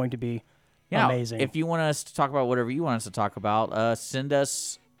sure it's going to be amazing. If you want us to talk about whatever you want us to talk about, send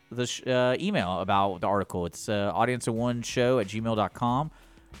us the email about the article. It's audienceofoneshow@gmail.com.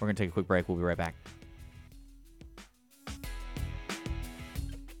 We're going to take a quick break. We'll be right back.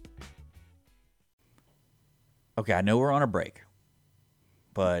 Okay, I know we're on a break,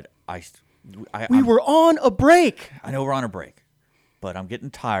 but we were on a break. I know we're on a break, but I'm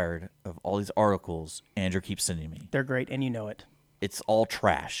getting tired of all these articles Andrew keeps sending me. They're great, and you know it. It's all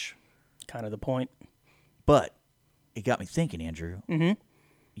trash. Kind of the point. But it got me thinking, Andrew. Mm-hmm.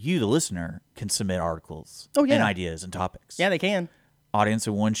 You, the listener, can submit articles and ideas and topics. Yeah, they can.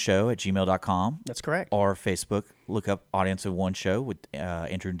 audienceofoneshow@gmail.com. That's correct. Or Facebook, look up Audience of One Show with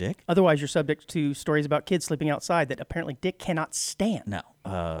Andrew and Dick. Otherwise, you're subject to stories about kids sleeping outside that apparently Dick cannot stand. No.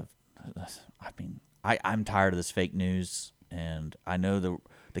 I'm tired of this fake news, and I know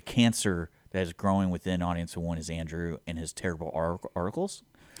the cancer that is growing within Audience of One is Andrew and his terrible articles.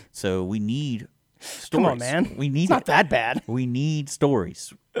 So we need stories. Come on, man. It's not that bad. We need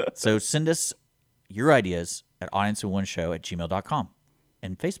stories. So send us your ideas at audienceofoneshow@gmail.com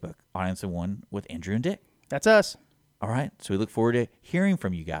and Facebook, Audience of One with Andrew and Dick. That's us. All right. So we look forward to hearing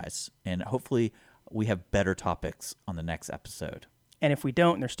from you guys, and hopefully we have better topics on the next episode. And if we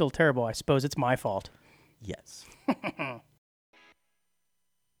don't, and they're still terrible, I suppose it's my fault. Yes.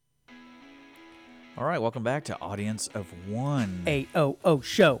 All right. Welcome back to Audience of One. AOO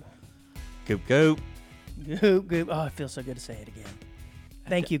Show. Goop, goop. Goop, goop. Oh, it feels so good to say it again.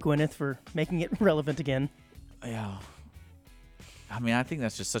 Thank you, Gwyneth, for making it relevant again. Yeah. I mean, I think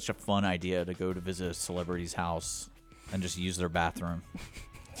that's just such a fun idea to go to visit a celebrity's house and just use their bathroom.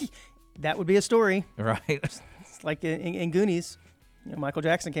 That would be a story. Right. It's like in Goonies. Michael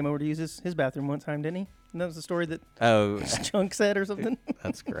Jackson came over to use his bathroom one time, didn't he? And that was the story that Chunk said or something.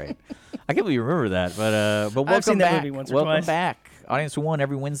 That's great. I can't believe you remember that. But welcome I've seen that back. movie once or Welcome twice. back. Audience of One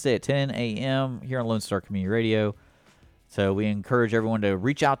every Wednesday at 10 a.m. here on Lone Star Community Radio. So we encourage everyone to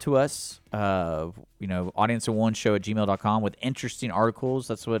reach out to us, audienceofoneshow@gmail.com with interesting articles.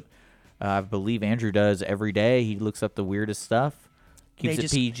 That's what I believe Andrew does every day. He looks up the weirdest stuff, keeps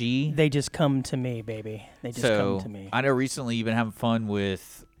it PG. They just come to me, baby. They just come to me. I know recently you've been having fun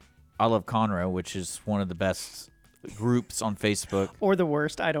with I Love Conroe, which is one of the best groups on Facebook. Or the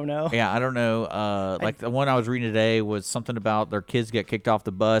worst, I don't know. Yeah, I don't know. Like the one I was reading today was something about their kids get kicked off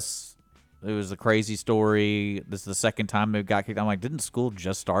the bus. It was a crazy story. This is the second time they got kicked. I'm like, didn't school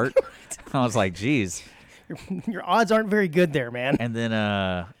just start? I was like, geez. Your odds aren't very good there, man. And then,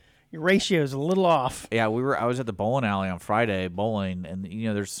 Your ratio's a little off. yeah, I was at the bowling alley on Friday bowling, and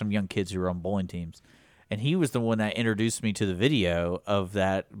there's some young kids who are on bowling teams, and he was the one that introduced me to the video of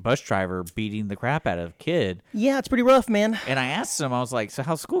that bus driver beating the crap out of a kid. Yeah, it's pretty rough, man. And I asked him, I was like, so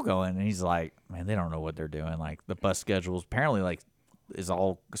how's school going? And he's like, man, they don't know what they're doing. Like the bus schedules apparently is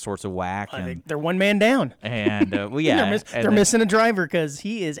all sorts of whack. I think they're one man down. And well, yeah, they're missing a driver because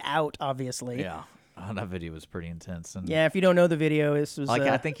he is out, obviously. Yeah, that video was pretty intense. And yeah, if you don't know the video, this was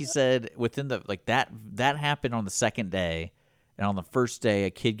I think he said within that happened on the second day, and on the first day, a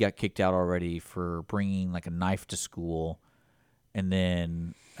kid got kicked out already for bringing like a knife to school, and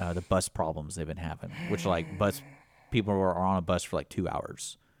then the bus problems they've been having, which bus people are on a bus for like 2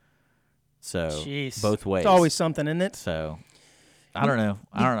 hours. So Jeez. both ways, It's always something, isn't it? So. I don't know.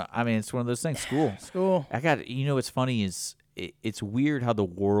 I mean, it's one of those things. School. What's funny is it's weird how the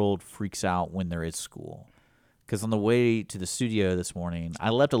world freaks out when there is school. Because on the way to the studio this morning,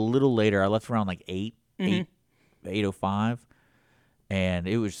 I left a little later. I left around like 8:05, and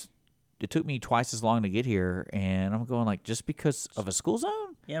it took me twice as long to get here. And I'm going like, just because of a school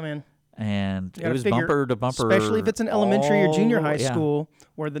zone? Yeah, man. And You it gotta was figure, bumper to bumper. especially if it's an elementary or junior high yeah. school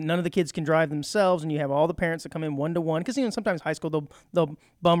where none of the kids can drive themselves, and you have all the parents that come in one-to-one. Because sometimes high school they'll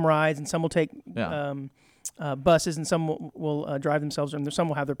bum rides, and some will take buses, and some will drive themselves, and some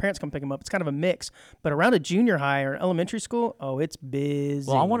will have their parents come pick them up. It's kind of a mix. But around a junior high or elementary school, it's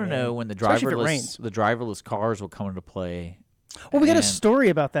busy. Well, I want to know when the Especially if it rains. driverless cars will come into play. Well, we got a story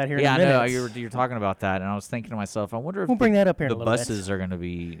about that here in a minute. Yeah, I know. You're talking about that, and I was thinking to myself, I wonder if We'll bring that up here in the a little bit. buses are going to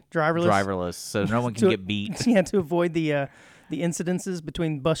be Driverless? so no one can get beat. Yeah, to avoid the incidences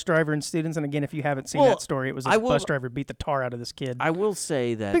between bus driver and students. And again, if you haven't seen that story, it was bus driver beat the tar out of this kid. I will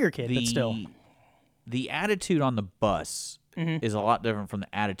say that Bigger kid, but still. The attitude on the bus is a lot different from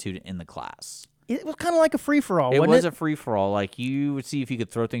the attitude in the class. It was kind of like a free-for-all, It wasn't was a free-for-all. Like, you would see if you could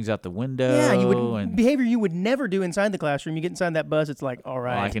throw things out the window. Yeah, behavior you would never do inside the classroom. You get inside that bus, it's like, all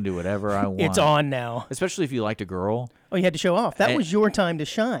right. I can do whatever I want. It's on now. Especially if you liked a girl. Oh, you had to show off. That was your time to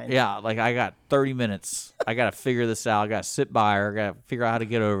shine. Yeah, like I got 30 minutes. I got to figure this out. I got to sit by her. I got to figure out how to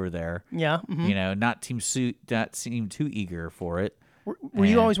get over there. Yeah. Mm-hmm. Not seem too eager for it. Were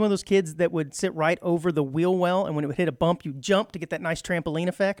you always one of those kids that would sit right over the wheel well, and when it would hit a bump, you jump to get that nice trampoline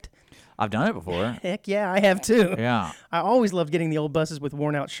effect? I've done it before. Heck yeah, I have too. Yeah. I always loved getting the old buses with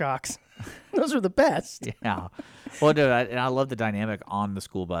worn out shocks. Those are the best. Yeah. Well, dude, I love the dynamic on the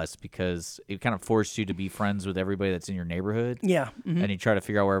school bus because it kind of forced you to be friends with everybody that's in your neighborhood. Yeah. Mm-hmm. And you try to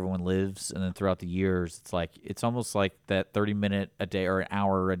figure out where everyone lives. And then throughout the years, it's almost like that 30-minute a day or an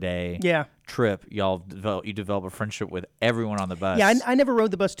hour a day trip. You develop a friendship with everyone on the bus. Yeah, I never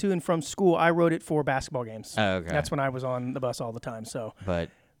rode the bus to and from school. I rode it for basketball games. Oh, okay. That's when I was on the bus all the time. So. But.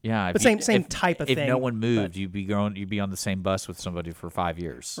 Yeah, but same type of thing. If no one moved, you'd be on the same bus with somebody for 5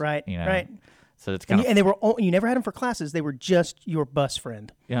 years. Right. Right. So it's kind of and they were you never had them for classes. They were just your bus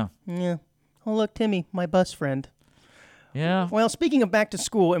friend. Yeah. Yeah. Oh look, Timmy, my bus friend. Yeah. Well, speaking of back to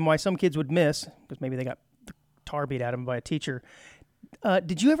school and why some kids would miss because maybe they got the tar beat out of them by a teacher.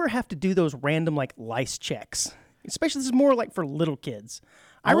 Did you ever have to do those random lice checks? Especially this is more like for little kids.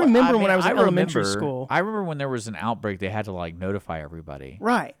 I remember when I was in elementary school. I remember when there was an outbreak, they had to notify everybody.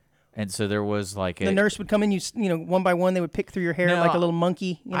 Right. And so there was the nurse would come in, one by one, they would pick through your hair like a little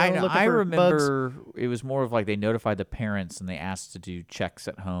monkey. I remember bugs. It was more of they notified the parents and they asked to do checks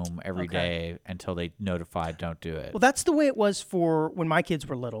at home every day until they notified don't do it. Well, that's the way it was for when my kids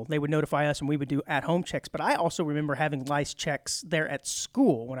were little. They would notify us and we would do at-home checks. But I also remember having lice checks there at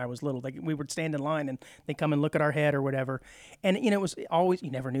school when I was little. We would stand in line and they'd come and look at our head or whatever. And, it was always,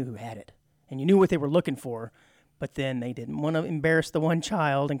 you never knew who had it. And you knew what they were looking for. But then they didn't want to embarrass the one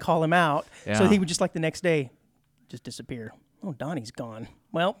child and call him out. Yeah. So he would just the next day just disappear. Oh, Donnie's gone.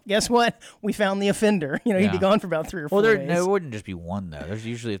 Well, guess what? We found the offender. He'd be gone for about 3 or 4 days. No, it wouldn't just be one, though. There's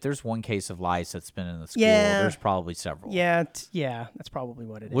usually, if there's one case of lice that's been in the school, there's probably several. Yeah, that's probably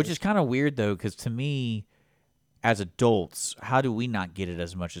what it is. Which is kind of weird, though, because to me, as adults, how do we not get it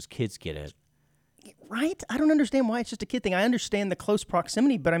as much as kids get it? Right? I don't understand why it's just a kid thing. I understand the close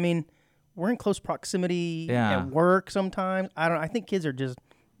proximity, but I mean, we're in close proximity at work sometimes. I think kids are just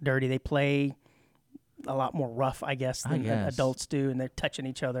dirty. They play a lot more rough, I guess, than adults do, and they're touching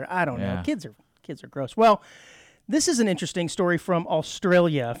each other. I don't know. Kids are gross. Well, this is an interesting story from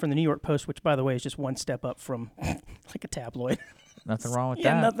Australia, from the New York Post, which, by the way, is just one step up from like a tabloid. Nothing wrong with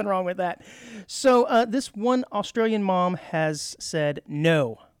that. Yeah, nothing wrong with that. So this one Australian mom has said,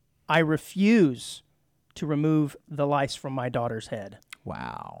 "No, I refuse to remove the lice from my daughter's head."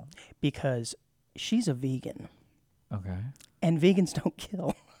 Wow. Because she's a vegan. Okay. And vegans don't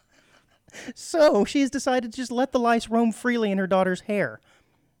kill. So she's decided to just let the lice roam freely in her daughter's hair.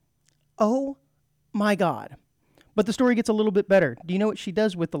 Oh my God. But the story gets a little bit better. Do you know what she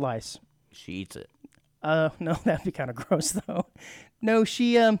does with the lice? She eats it. No, that'd be kind of gross though. No,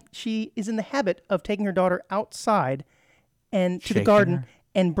 she is in the habit of taking her daughter outside and to the garden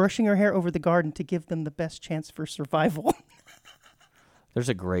and brushing her hair over the garden to give them the best chance for survival. There's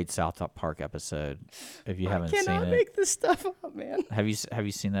a great South Park episode. If you haven't seen it, I cannot make this stuff up, man. Have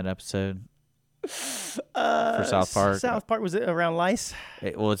you seen that episode for South Park? South Park, was it around lice?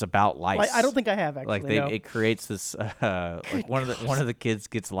 It's about lice. I don't think I have actually. It creates this. Like one of the kids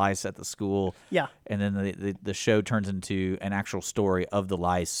gets lice at the school. Yeah. And then the show turns into an actual story of the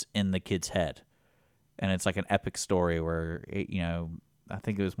lice in the kid's head, and it's like an epic story where I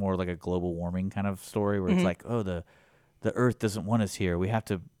think it was more like a global warming kind of story where it's like, oh, the Earth doesn't want us here. We have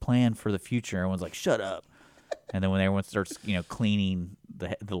to plan for the future. Everyone's like, shut up. And then when everyone starts, cleaning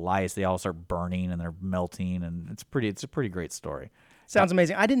the lice, they all start burning and they're melting, and it's a pretty great story. Sounds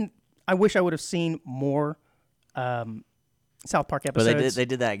amazing. I wish I would have seen more South Park episodes. But they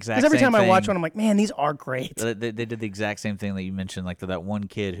did that exact same thing. Because every time I watch one, I'm like, man, these are great. They did the exact same thing that you mentioned, like that one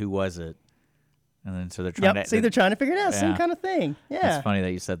kid. Who was it? And then so they're trying to... they're trying to figure it out. Same kind of thing. Yeah. It's funny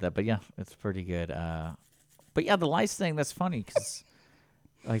that you said that, but yeah, it's pretty good. But yeah, the lice thing, that's funny because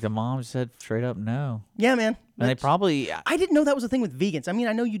like the mom said straight up no. Yeah, man. And they probably... I didn't know that was a thing with vegans. I mean,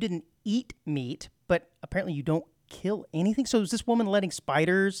 I know you didn't eat meat, but apparently you don't kill anything. So is this woman letting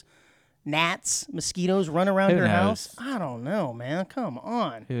spiders, gnats, mosquitoes run around her house? I don't know, man. Come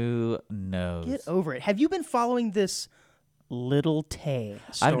on. Who knows? Get over it. Have you been following this Little Tay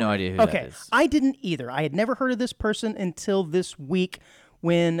story? I have no idea who that is. I didn't either. I had never heard of this person until this week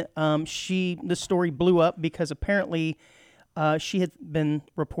when the story blew up because apparently she had been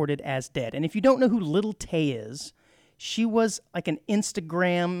reported as dead. And if you don't know who Little Tay is, she was like an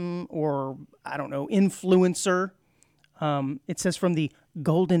Instagram or, I don't know, influencer. It says from the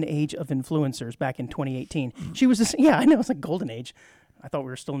golden age of influencers back in 2018. She was this, yeah, I know, it's like golden age. I thought we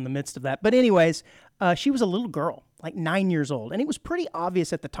were still in the midst of that. But anyways, she was a little girl, like 9 years old. And it was pretty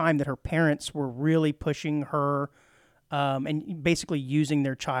obvious at the time that her parents were really pushing her and basically using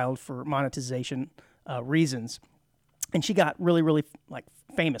their child for monetization reasons. And she got really, really like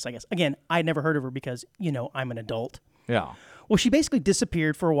famous, I guess. Again, I'd never heard of her because, I'm an adult. Yeah. Well, she basically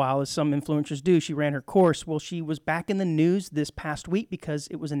disappeared for a while, as some influencers do. She ran her course. Well, she was back in the news this past week because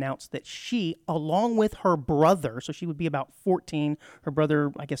it was announced that she, along with her brother, so she would be about 14, her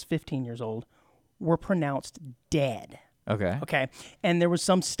brother, I guess 15 years old, were pronounced dead. Okay. And there was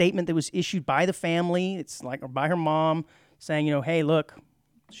some statement that was issued by the family, it's like, or by her mom, saying, hey, look,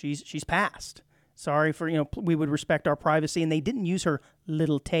 she's passed. Sorry for, we would respect our privacy. And they didn't use her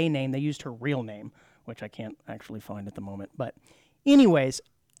Little Tay name. They used her real name, which I can't actually find at the moment. But anyways,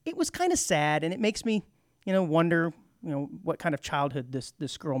 it was kind of sad, and it makes me, wonder, what kind of childhood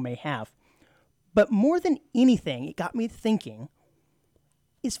this girl may have. But more than anything, it got me thinking,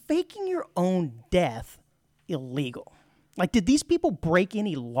 is faking your own death illegal? Like, did these people break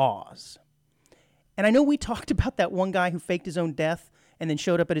any laws? And I know we talked about that one guy who faked his own death and then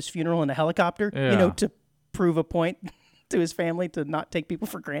showed up at his funeral in a helicopter, to prove a point to his family to not take people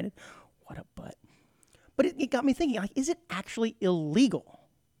for granted. What a butt. But it got me thinking, like, is it actually illegal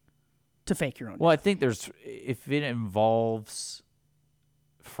to fake your own death? Well, I think if it involves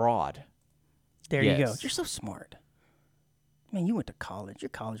fraud. There you go. You're so smart. Man, you went to college. You're a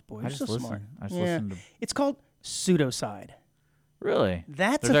college boy. You're so smart. I just listened to... It's called pseudocide. Really?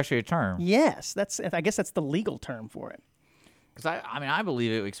 There's actually a term. Yes. I guess that's the legal term for it. Because I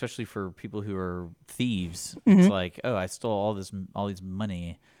believe it, especially for people who are thieves. It's like, oh, I stole all these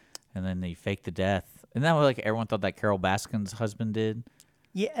money, and then they fake the death. Isn't that what like everyone thought that Carol Baskin's husband did?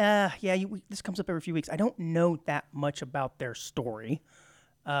 Yeah. This comes up every few weeks. I don't know that much about their story,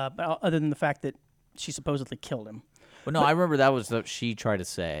 but other than the fact that she supposedly killed him. Well, no, I remember that was what she tried to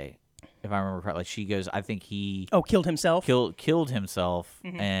say. If I remember correctly, she goes, I think he... Oh, killed himself? Killed himself,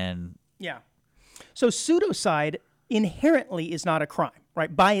 and... Yeah. So pseudocide inherently is not a crime,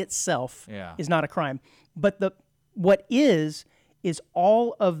 right? By itself Yeah. is not a crime. But what is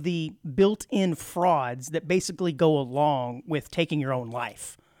all of the built-in frauds that basically go along with taking your own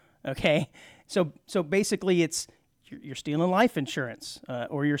life. Okay? So basically it's you're stealing life insurance,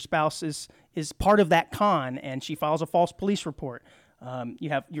 or your spouse is part of that con and she files a false police report.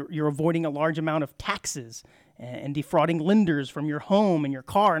 You're avoiding a large amount of taxes and defrauding lenders from your home and your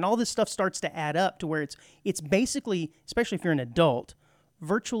car, and all this stuff starts to add up to where it's basically, especially if you're an adult,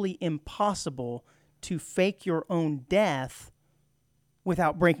 virtually impossible to fake your own death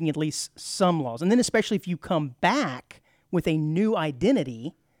without breaking at least some laws. And then especially if you come back with a new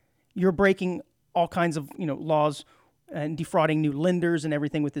identity, you're breaking all kinds of laws and defrauding new lenders and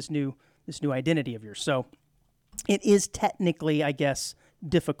everything with this new identity of yours. So it is technically, I guess,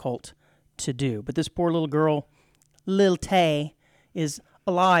 difficult to do. But this poor little girl, Lil Tay, is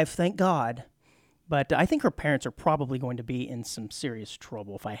alive, thank God. But I think her parents are probably going to be in some serious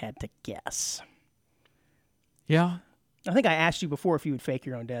trouble if I had to guess. Yeah. I think I asked you before if you would fake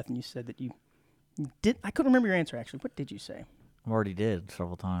your own death, and you said that you did. I couldn't remember your answer, actually. What did you say? I already did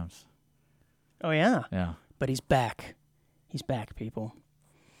several times. Oh, yeah? Yeah. But he's back. He's back, people.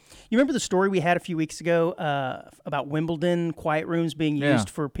 You remember the story we had a few weeks ago about Wimbledon quiet rooms being used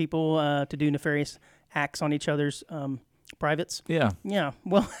for people to do nefarious acts on each other's privates? Yeah. Yeah.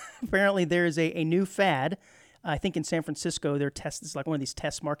 Well, apparently there is a new fad. I think in San Francisco, it's like one of these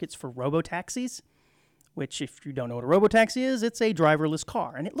test markets for robo-taxis, which if you don't know what a robo-taxi is, it's a driverless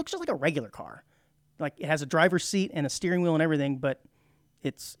car. And it looks just like a regular car. Like it has a driver's seat and a steering wheel and everything, but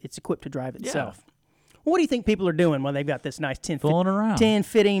it's equipped to drive itself. Yeah. What do you think people are doing when they've got this nice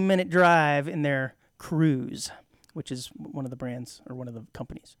 15-minute drive in their Cruise, which is one of the brands or one of the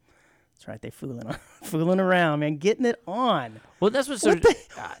companies? That's right, they fooling around, man, getting it on. Well, that's what's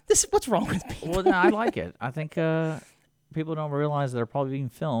what's wrong with people? Well, no, I like it. I think people don't realize they're probably being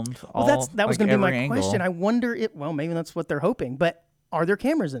filmed. Well, that was going to be my angle. question. I wonder if maybe that's what they're hoping, but are there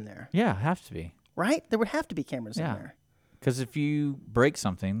cameras in there? Yeah, have to be. Right? There would have to be cameras in there. Because if you break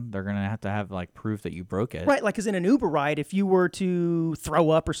something, they're going to have like proof that you broke it. Right, like because in an Uber ride, if you were to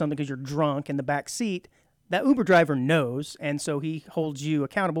throw up or something because you're drunk in the back seat, that Uber driver knows, and so he holds you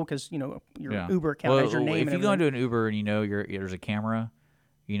accountable because your Uber account has your name. If you go into an Uber and there's a camera,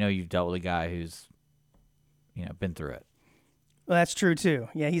 you've dealt with a guy who's been through it. Well, that's true too.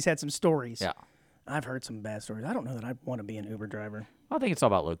 Yeah, he's had some stories. Yeah, I've heard some bad stories. I don't know that I want to be an Uber driver. I think it's all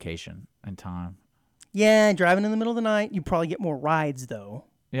about location and time. Yeah, driving in the middle of the night, you probably get more rides though.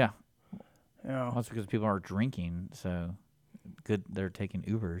 Yeah. Yeah. Well, that's because people are drinking, so good. They're taking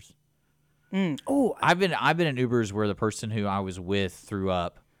Ubers. Oh, I've been in Ubers where the person who I was with threw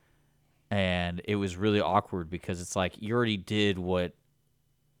up, and it was really awkward because it's like you already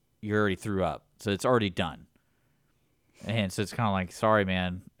threw up, so it's already done. And so it's kind of like, sorry,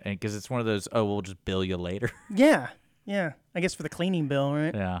 man, and because it's one of those, we'll just bill you later. Yeah. I guess for the cleaning bill,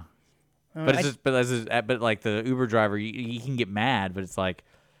 right? Yeah. But like the Uber driver, you can get mad, but it's like,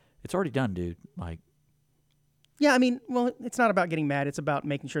 it's already done, dude. Like, yeah, I mean, well, it's not about getting mad; it's about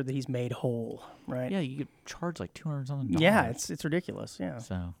making sure that he's made whole, right? Yeah, you get charged like $200. Yeah, it's ridiculous. Yeah,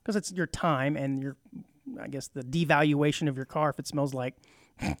 so because it's your time and I guess the devaluation of your car if it smells like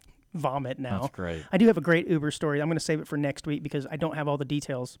vomit now. That's great. I do have a great Uber story. I'm going to save it for next week because I don't have all the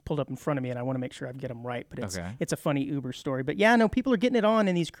details pulled up in front of me, and I want to make sure I get them right. But it's a funny Uber story. But yeah, no, people are getting it on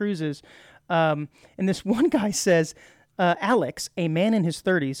in these cruises. And this one guy says, Alex, a man in his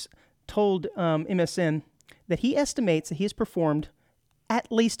 30s, told MSN that he estimates that he has performed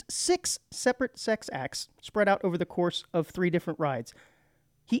at least 6 separate sex acts spread out over the course of 3 different rides.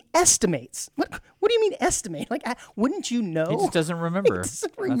 He estimates. What do you mean estimate? Like, wouldn't you know? He just doesn't remember. That's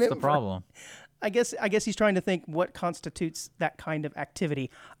the problem. I guess he's trying to think what constitutes that kind of activity.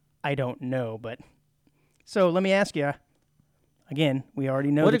 I don't know, but so let me ask you. Again, we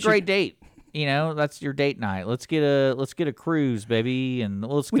already know. What a great date! That's your date night. Let's get a cruise, baby, and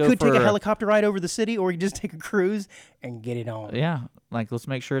we could take a helicopter ride over the city, or we could just take a cruise and get it on. Yeah, like let's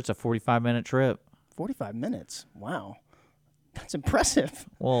make sure it's a 45-minute trip. 45 minutes. Wow. That's impressive.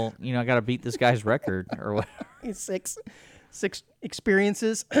 Well, I got to beat this guy's record or what? 6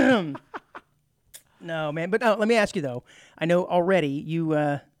 experiences. No, man. But let me ask you though. I know already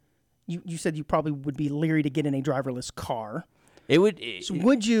you said you probably would be leery to get in a driverless car. Would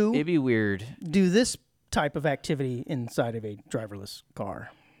you? It'd be weird. Do this type of activity inside of a driverless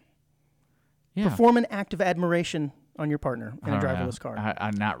car? Yeah. Perform an act of admiration on your partner in a driverless car.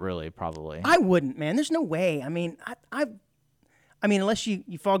 I'm not really, probably. I wouldn't, man. There's no way. I mean, unless you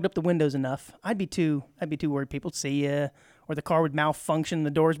fogged up the windows enough, I'd be too worried people see you, or the car would malfunction,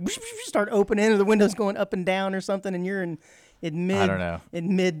 the doors start opening, or the windows going up and down or something, and you're in mid. I don't know.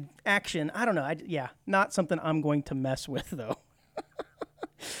 In mid action. I don't know. Not something I'm going to mess with though.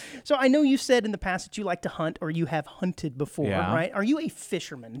 So I know you said in the past that you like to hunt, or you have hunted before, Yeah. right? Are you a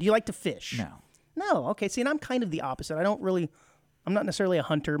fisherman? Do you like to fish? No. No. Okay. See, and I'm kind of the opposite. I'm not necessarily a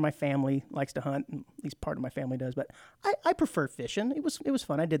hunter. My family likes to hunt, at least part of my family does, but I prefer fishing. It was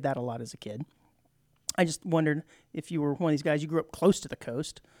fun. I did that a lot as a kid. I just wondered if you were one of these guys. You grew up close to the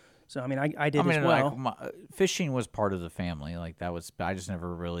coast, so I mean, I did as well. Like, fishing was part of the family. Like that was, I just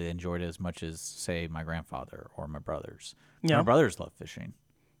never really enjoyed it as much as, say, my grandfather or my brothers. Yeah. My brothers love fishing,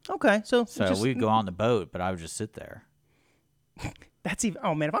 Okay, so we'd go on the boat, but I would just sit there. that's even.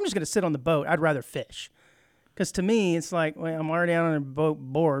 Oh man, if I'm just gonna sit on the boat, I'd rather fish. Because to me, it's like, well, I'm already out on a boat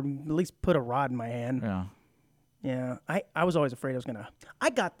board. At least put a rod in my hand. Yeah. Yeah, I was always afraid I was gonna. I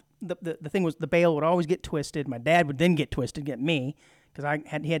got the thing was the bail would always get twisted. My dad would then get twisted, get me, because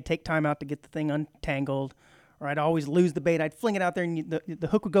he had to take time out to get the thing untangled, or I'd always lose the bait. I'd fling it out there, and the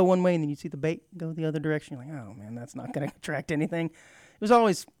hook would go one way, and then you'd see the bait go the other direction. You're like, oh man, that's not gonna attract anything. It was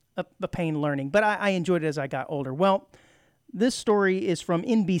always a pain learning, but I enjoyed it as I got older. Well, this story is from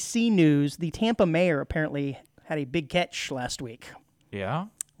NBC News. The Tampa mayor apparently had a big catch last week Yeah.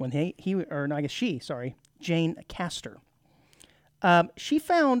 when she, Jane Castor. She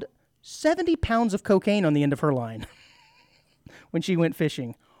found 70 pounds of cocaine on the end of her line when she went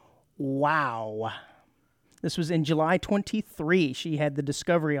fishing. Wow. This was in July 23. She had the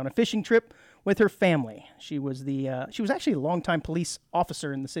discovery on a fishing trip with her family. She was actually a longtime police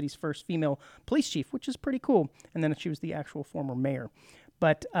officer and the city's first female police chief, which is pretty cool. And then she was the actual former mayor.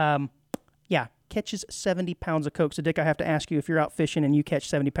 But catches 70 pounds of coke. So Dick, I have to ask you, if you're out fishing and you catch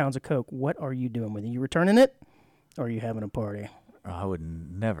 70 pounds of coke, what are you doing with it? You returning it, or are you having a party? I would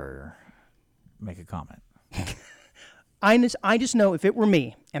never make a comment. I just know if it were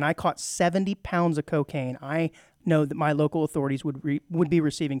me and I caught 70 pounds of cocaine, I know that my local authorities would be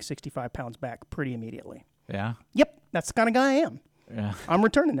receiving 65 pounds back pretty immediately. Yeah. Yep, that's the kind of guy I am. Yeah. I'm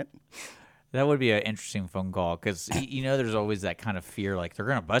returning it. That would be an interesting phone call because, there's always that kind of fear, like, they're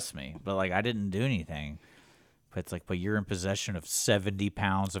going to bust me, but, like, I didn't do anything. But it's like, but you're in possession of 70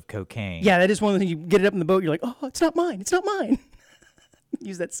 pounds of cocaine. Yeah, that is one of the things. You get it up in the boat, you're like, oh, it's not mine. It's not mine.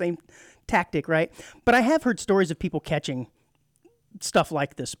 Use that same tactic, right? But I have heard stories of people catching stuff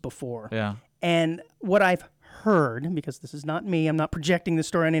like this before. Yeah. And what I've heard, because this is not me, I'm not projecting this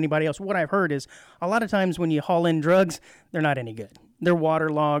story on anybody else. What I've heard is a lot of times when you haul in drugs, they're not any good. They're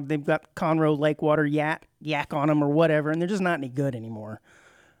waterlogged. They've got Conroe Lake water yak on them or whatever, and they're just not any good anymore.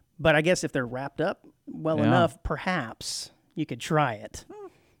 But I guess if they're wrapped up well enough, perhaps you could try it.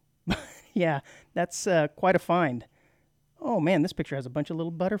 Yeah, that's quite a find. Oh, man, this picture has a bunch of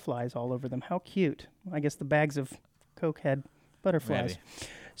little butterflies all over them. How cute. I guess the bags of Coke had butterflies.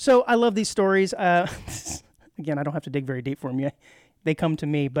 Maybe. So I love these stories. Again, I don't have to dig very deep for them. They come to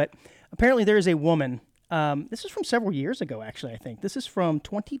me. But apparently there is a woman. This is from several years ago, actually, I think. This is from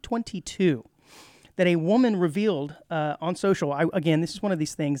 2022. That a woman revealed on social. Again, this is one of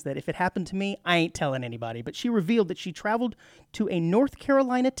these things that if it happened to me, I ain't telling anybody. But she revealed that she traveled to a North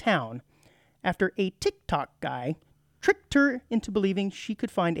Carolina town after a TikTok guy tricked her into believing she could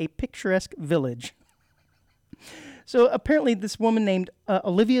find a picturesque village. So apparently this woman named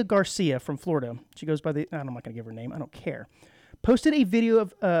Olivia Garcia from Florida, she goes by I'm not going to give her name, I don't care, posted a video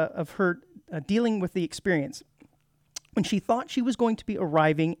of her dealing with the experience when she thought she was going to be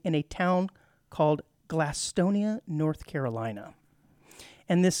arriving in a town called Glastonia, North Carolina.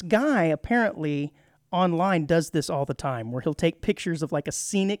 And this guy apparently online does this all the time, where he'll take pictures of like a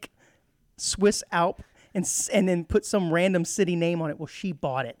scenic Swiss Alp and then put some random city name on it. Well, she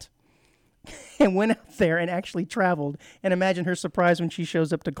bought it and went out there and actually traveled. And imagine her surprise when she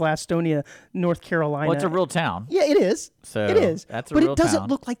shows up to Glastonia, North Carolina. Well, it's a real town. Yeah, it is. So it is. That's a but real it doesn't town.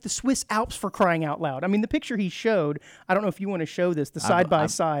 look like the Swiss Alps, for crying out loud. I mean, the picture he showed, I don't know if you want to show this, the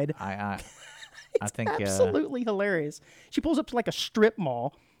side-by-side. I think absolutely hilarious. She pulls up to like a strip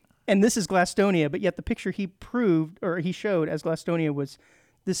mall, and this is Glastonia, but yet the picture he showed as Glastonia was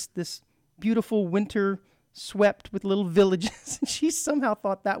this beautiful winter swept with little villages. And she somehow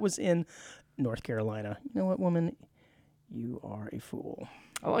thought that was in North Carolina. You know what, woman? You are a fool.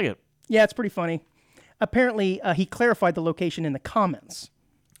 I like it. Yeah, it's pretty funny. Apparently, he clarified the location in the comments.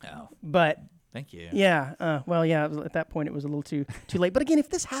 Oh, but thank you. yeah, at that point it was a little too late. But again, if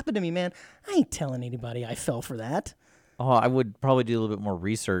this happened to me, man, I ain't telling anybody I fell for that. Oh, I would probably do a little bit more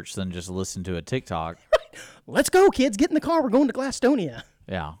research than just listen to a TikTok. Let's go, kids. Get in the car. We're going to Glastonia.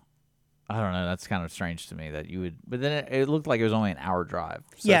 Yeah. I don't know. That's kind of strange to me that you would, but then it looked like it was only an hour drive.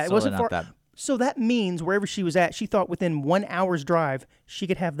 So Yeah, it's it wasn't really far. not that. So that means wherever she was at, she thought within 1 hour's drive, she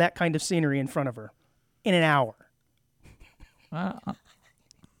could have that kind of scenery in front of her in an hour.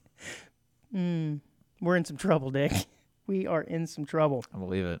 We're in some trouble, Dick. We are in some trouble. I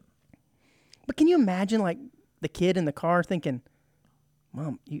believe it. But can you imagine, like, the kid in the car thinking,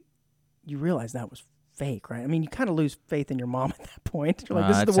 Mom, you realize that was fake, right? I mean, you kind of lose faith in your mom at that point. You're like,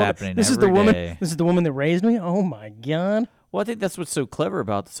 this is the woman. Happening This is the every woman. day. This is the woman that raised me. Oh my God. Well, I think that's what's so clever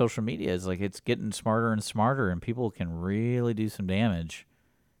about the social media is like it's getting smarter and smarter, and people can really do some damage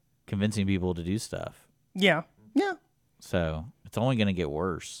convincing people to do stuff. Yeah. Yeah. So it's only going to get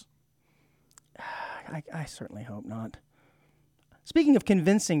worse. I certainly hope not. Speaking of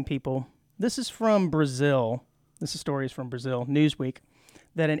convincing people, this is from Brazil. This story is from Brazil, Newsweek,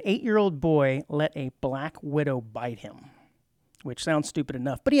 that an 8-year-old boy let a black widow bite him, which sounds stupid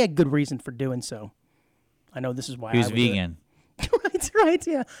enough, but he had good reason for doing so. I know this is why He was I would do it. vegan. right,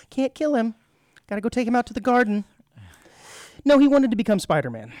 yeah. Can't kill him. Got to go take him out to the garden. No, he wanted to become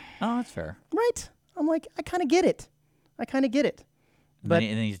Spider-Man. Oh, that's fair. Right? I'm like, I kind of get it. But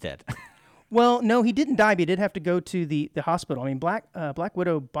And then he's dead. Well, no, he didn't die, but he did have to go to the hospital. I mean, black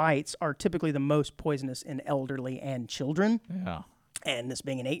widow bites are typically the most poisonous in elderly and children. Yeah. And this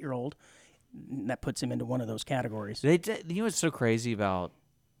being an 8-year-old, that puts him into one of those categories. You know what's so crazy about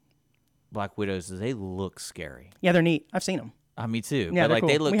black widows is they look scary. Yeah, they're neat. I've seen them. Me too. Yeah, but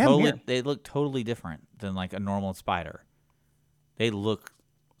they're like cool. We have 'em here. they look totally different than like a normal spider. They look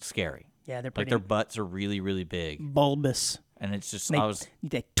scary. Yeah, they're Like pretty their butts are really, really big. bulbous. And it's just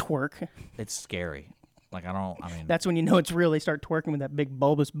They twerk. it's scary. Like I mean That's when you know it's real. They start twerking with that big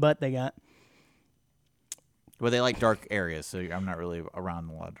bulbous butt they got. well they like dark areas, so I'm not really around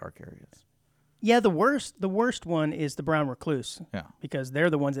a lot of dark areas. Yeah, the worst one is the brown recluse. Yeah. Because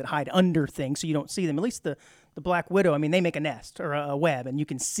they're the ones that hide under things so you don't see them. At least the black widow, I mean, they make a nest or a web and you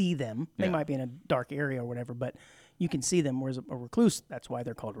can see them. They Yeah. might be in a dark area or whatever, but you can see them. Whereas a recluse, that's why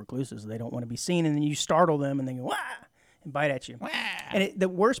they're called recluses. They don't want to be seen, and then you startle them and they go, wah, and bite at you. Wah. And the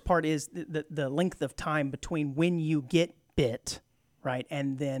worst part is the length of time between when you get bit, right,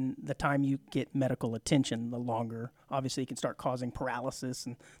 and then the time you get medical attention, the longer. Obviously, it can start causing paralysis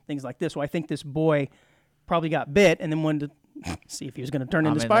and things like this. Well, I think this boy probably got bit and then wanted to see if he was going to turn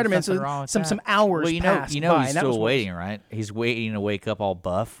into there's Spider-Man. nothing So wrong with some that. hours well, passed you know by. he's and that was still worse. waiting, right? He's waiting to wake up all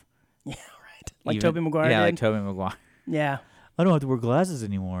buff. Yeah, right. Like Even- Tobey Maguire Yeah, did. like Tobey Maguire. Yeah. I don't have to wear glasses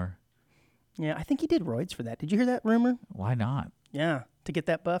anymore. Yeah, I think he did roids for that. Did you hear that rumor? Why not? Yeah, to get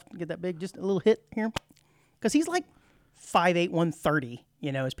that buff, to get that big, just a little hit here. Because he's like 5'8", 130,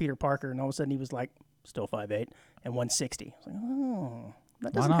 as Peter Parker, and all of a sudden he was like still 5'8", and 160. I was like, oh,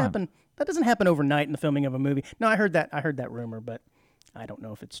 that doesn't not? happen. That doesn't happen overnight in the filming of a movie. No, I heard that rumor, but I don't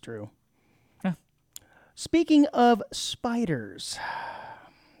know if it's true. Yeah. Speaking of spiders,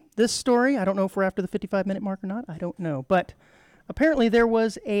 this story, I don't know if we're after the 55-minute mark or not. I don't know, but apparently there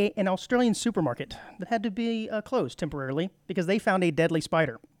was an Australian supermarket that had to be closed temporarily because they found a deadly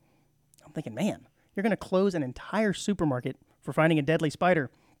spider. I'm thinking, man, you're going to close an entire supermarket for finding a deadly spider.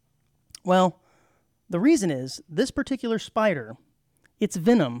 Well, the reason is this particular spider, its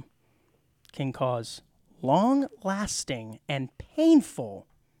venom can cause long-lasting and painful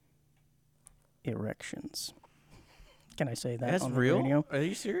erections. Can I say that That's on the real? radio? Are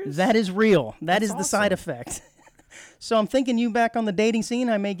you serious? That is real. That is That's the side awesome. effect. So I'm thinking you back on the dating scene.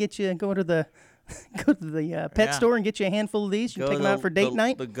 I may get you go to the pet Yeah. store and get you a handful of these. You take them out for date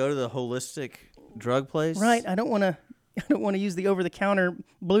night. Go to the holistic drug place. Right. I don't want to use the over-the-counter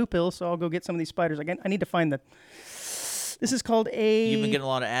blue pill, so I'll go get some of these spiders. Again, I need to find the. This is called a You've been getting a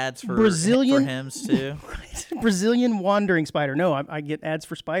lot of ads for Brazilian- for hymns too. Brazilian wandering spider. No, I get ads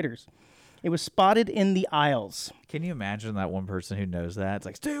for spiders. It was spotted in the aisles. Can you imagine that one person who knows that? It's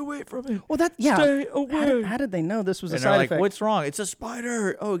like, stay away from it. Well, Stay away. How did they know this was a And they're side like, effect? what's wrong? It's a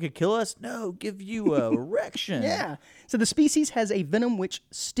spider. Oh, it could kill us? No, give you a erection. Yeah. So the species has a venom which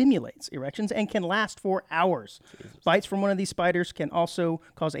stimulates erections and can last for hours. Bites from one of these spiders can also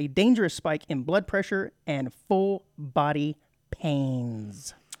cause a dangerous spike in blood pressure and full body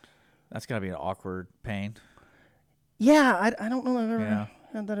pains. That's got to be an awkward pain. Yeah, I don't know if I've ever Yeah.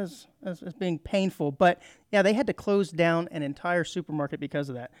 had that as being painful. But yeah, they had to close down an entire supermarket because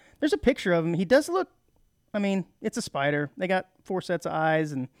of that. There's a picture of him. He does look, I mean, it's a spider. They got 4 sets of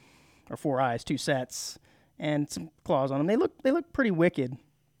eyes or 4 eyes, 2 sets, and some claws on them. They look pretty wicked.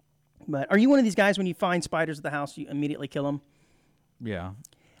 But are you one of these guys when you find spiders at the house, you immediately kill them? Yeah.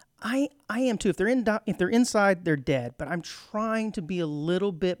 I am too. If they're inside, they're dead. But I'm trying to be a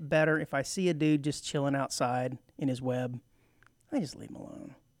little bit better. If I see a dude just chilling outside in his web, I just leave him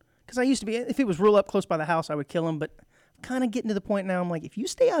alone. Because I used to be. If it was real up close by the house, I would kill him. But kind of getting to the point now. I'm like, if you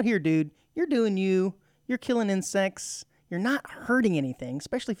stay out here, dude, you're doing you. You're killing insects. You're not hurting anything,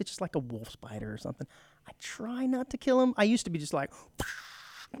 especially if it's just like a wolf spider or something. I try not to kill them. I used to be just like,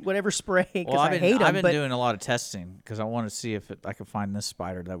 whatever spray, because I hate them. I've been doing a lot of testing because I want to see if I can find this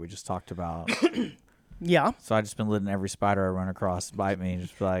spider that we just talked about. Yeah. So I just been letting every spider I run across bite me.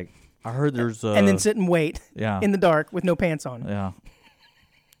 Just be like, I heard there's and then sit and wait in the dark with no pants on. Yeah.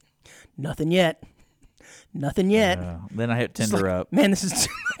 Nothing yet. Nothing yet. Then I hit Tinder up. Man, this is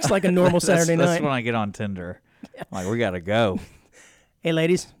it's like a normal Saturday night. That's when I get on Tinder. I'm like, we got to go. Hey,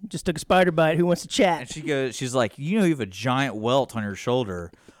 ladies, just took a spider bite. Who wants to chat? And she's like, you know you have a giant welt on your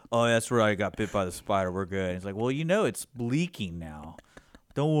shoulder. Oh, that's where I got bit by the spider. We're good. And he's like, well, you know it's leaking now.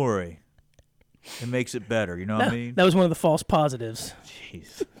 Don't worry. It makes it better. You know what I mean? That was one of the false positives.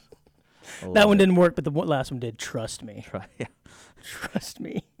 Jeez. That one didn't work, but the last one did. Trust me. Yeah. Trust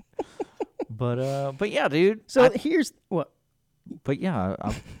me. But yeah, dude. So here's what. But yeah,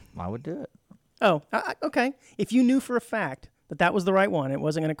 I would do it. Oh, okay. If you knew for a fact that was the right one, it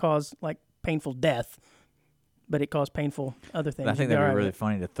wasn't going to cause like painful death, but it caused painful other things. I think that'd be really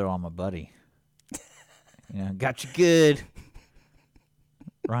funny to throw on my buddy. Got you good.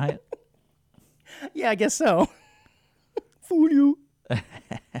 Right? Yeah, I guess so. Fool you. All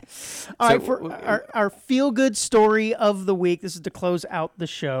right, for our feel-good story of the week, this is to close out the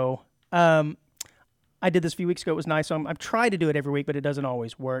show. I did this a few weeks ago. It was nice. So I've tried to do it every week, but it doesn't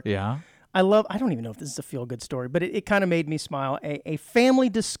always work. Yeah. I don't even know if this is a feel-good story, but it kind of made me smile. A family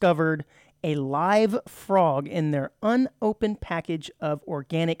discovered a live frog in their unopened package of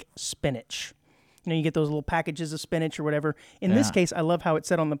organic spinach. You get those little packages of spinach or whatever. In this case, I love how it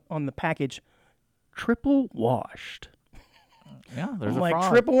said on the package, triple washed. Yeah, there's a like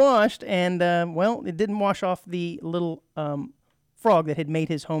frog. Triple washed, and it didn't wash off the little frog that had made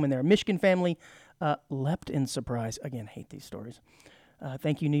his home in there. A Michigan family leapt in surprise. Again, hate these stories.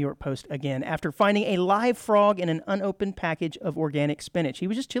 Thank you, New York Post, again. After finding a live frog in an unopened package of organic spinach. He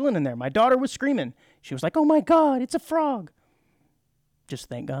was just chilling in there. My daughter was screaming. She was like, oh my God, it's a frog. Just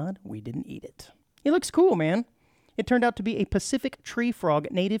thank God we didn't eat it. It looks cool, man. It turned out to be a Pacific tree frog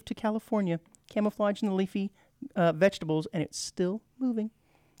native to California, camouflaged in the leafy vegetables, and it's still moving.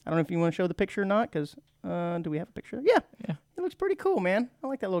 I don't know if you want to show the picture or not, because do we have a picture? Yeah. It looks pretty cool, man. I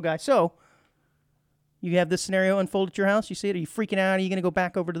like that little guy. So, you have this scenario unfold at your house. You see it? Are you freaking out? Are you going to go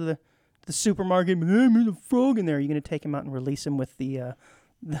back over to the supermarket? Hey, there's a frog in there. Are you going to take him out and release him with the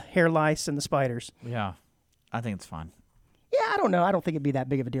hair lice and the spiders? Yeah, I think it's fine. Yeah, I don't know. I don't think it'd be that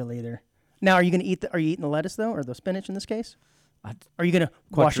big of a deal either. Now, are you going to eat? Are you eating the lettuce though, or the spinach in this case? Are you going to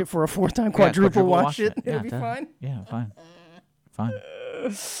wash it for a fourth time? Quadruple wash it? It'll be fine. Yeah, fine.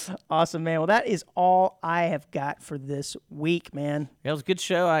 Awesome, man. Well, that is all I have got for this week, man. Yeah, it was a good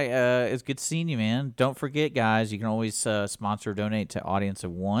show. It's good seeing you, man. Don't forget, guys, you can always sponsor or donate to Audience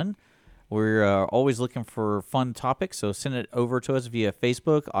of One. We're always looking for fun topics, so send it over to us via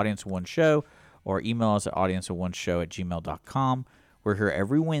Facebook, Audience of One Show, or email us at audienceofoneshow@gmail.com. We're here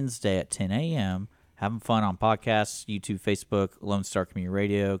every Wednesday at 10 a.m., having fun on podcasts, YouTube, Facebook, Lone Star Community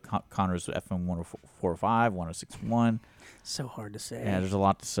Radio, Conroe's FM 104.5, 106.1. So hard to say. Yeah, there's a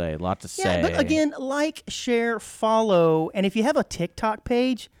lot to say. Yeah, but again, like, share, follow, and if you have a TikTok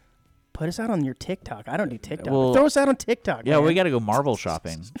page, put us out on your TikTok. I don't do TikTok. Well, throw us out on TikTok. Yeah, man. we got to go marble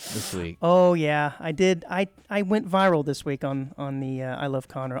shopping this week. Oh yeah, I did. I went viral this week on the I Love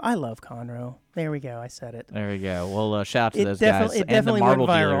Conroe. I love Conroe. There we go. I said it. There we go. Well, shout out to those guys It and definitely the marble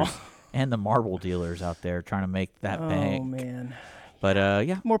went viral. dealers and the marble dealers out there trying to make that bank. Oh man. But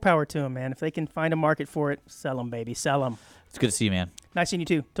yeah, more power to them, man. If they can find a market for it, sell them, baby, sell them. It's good to see you, man. Nice seeing you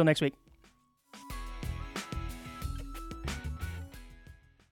too. Till next week.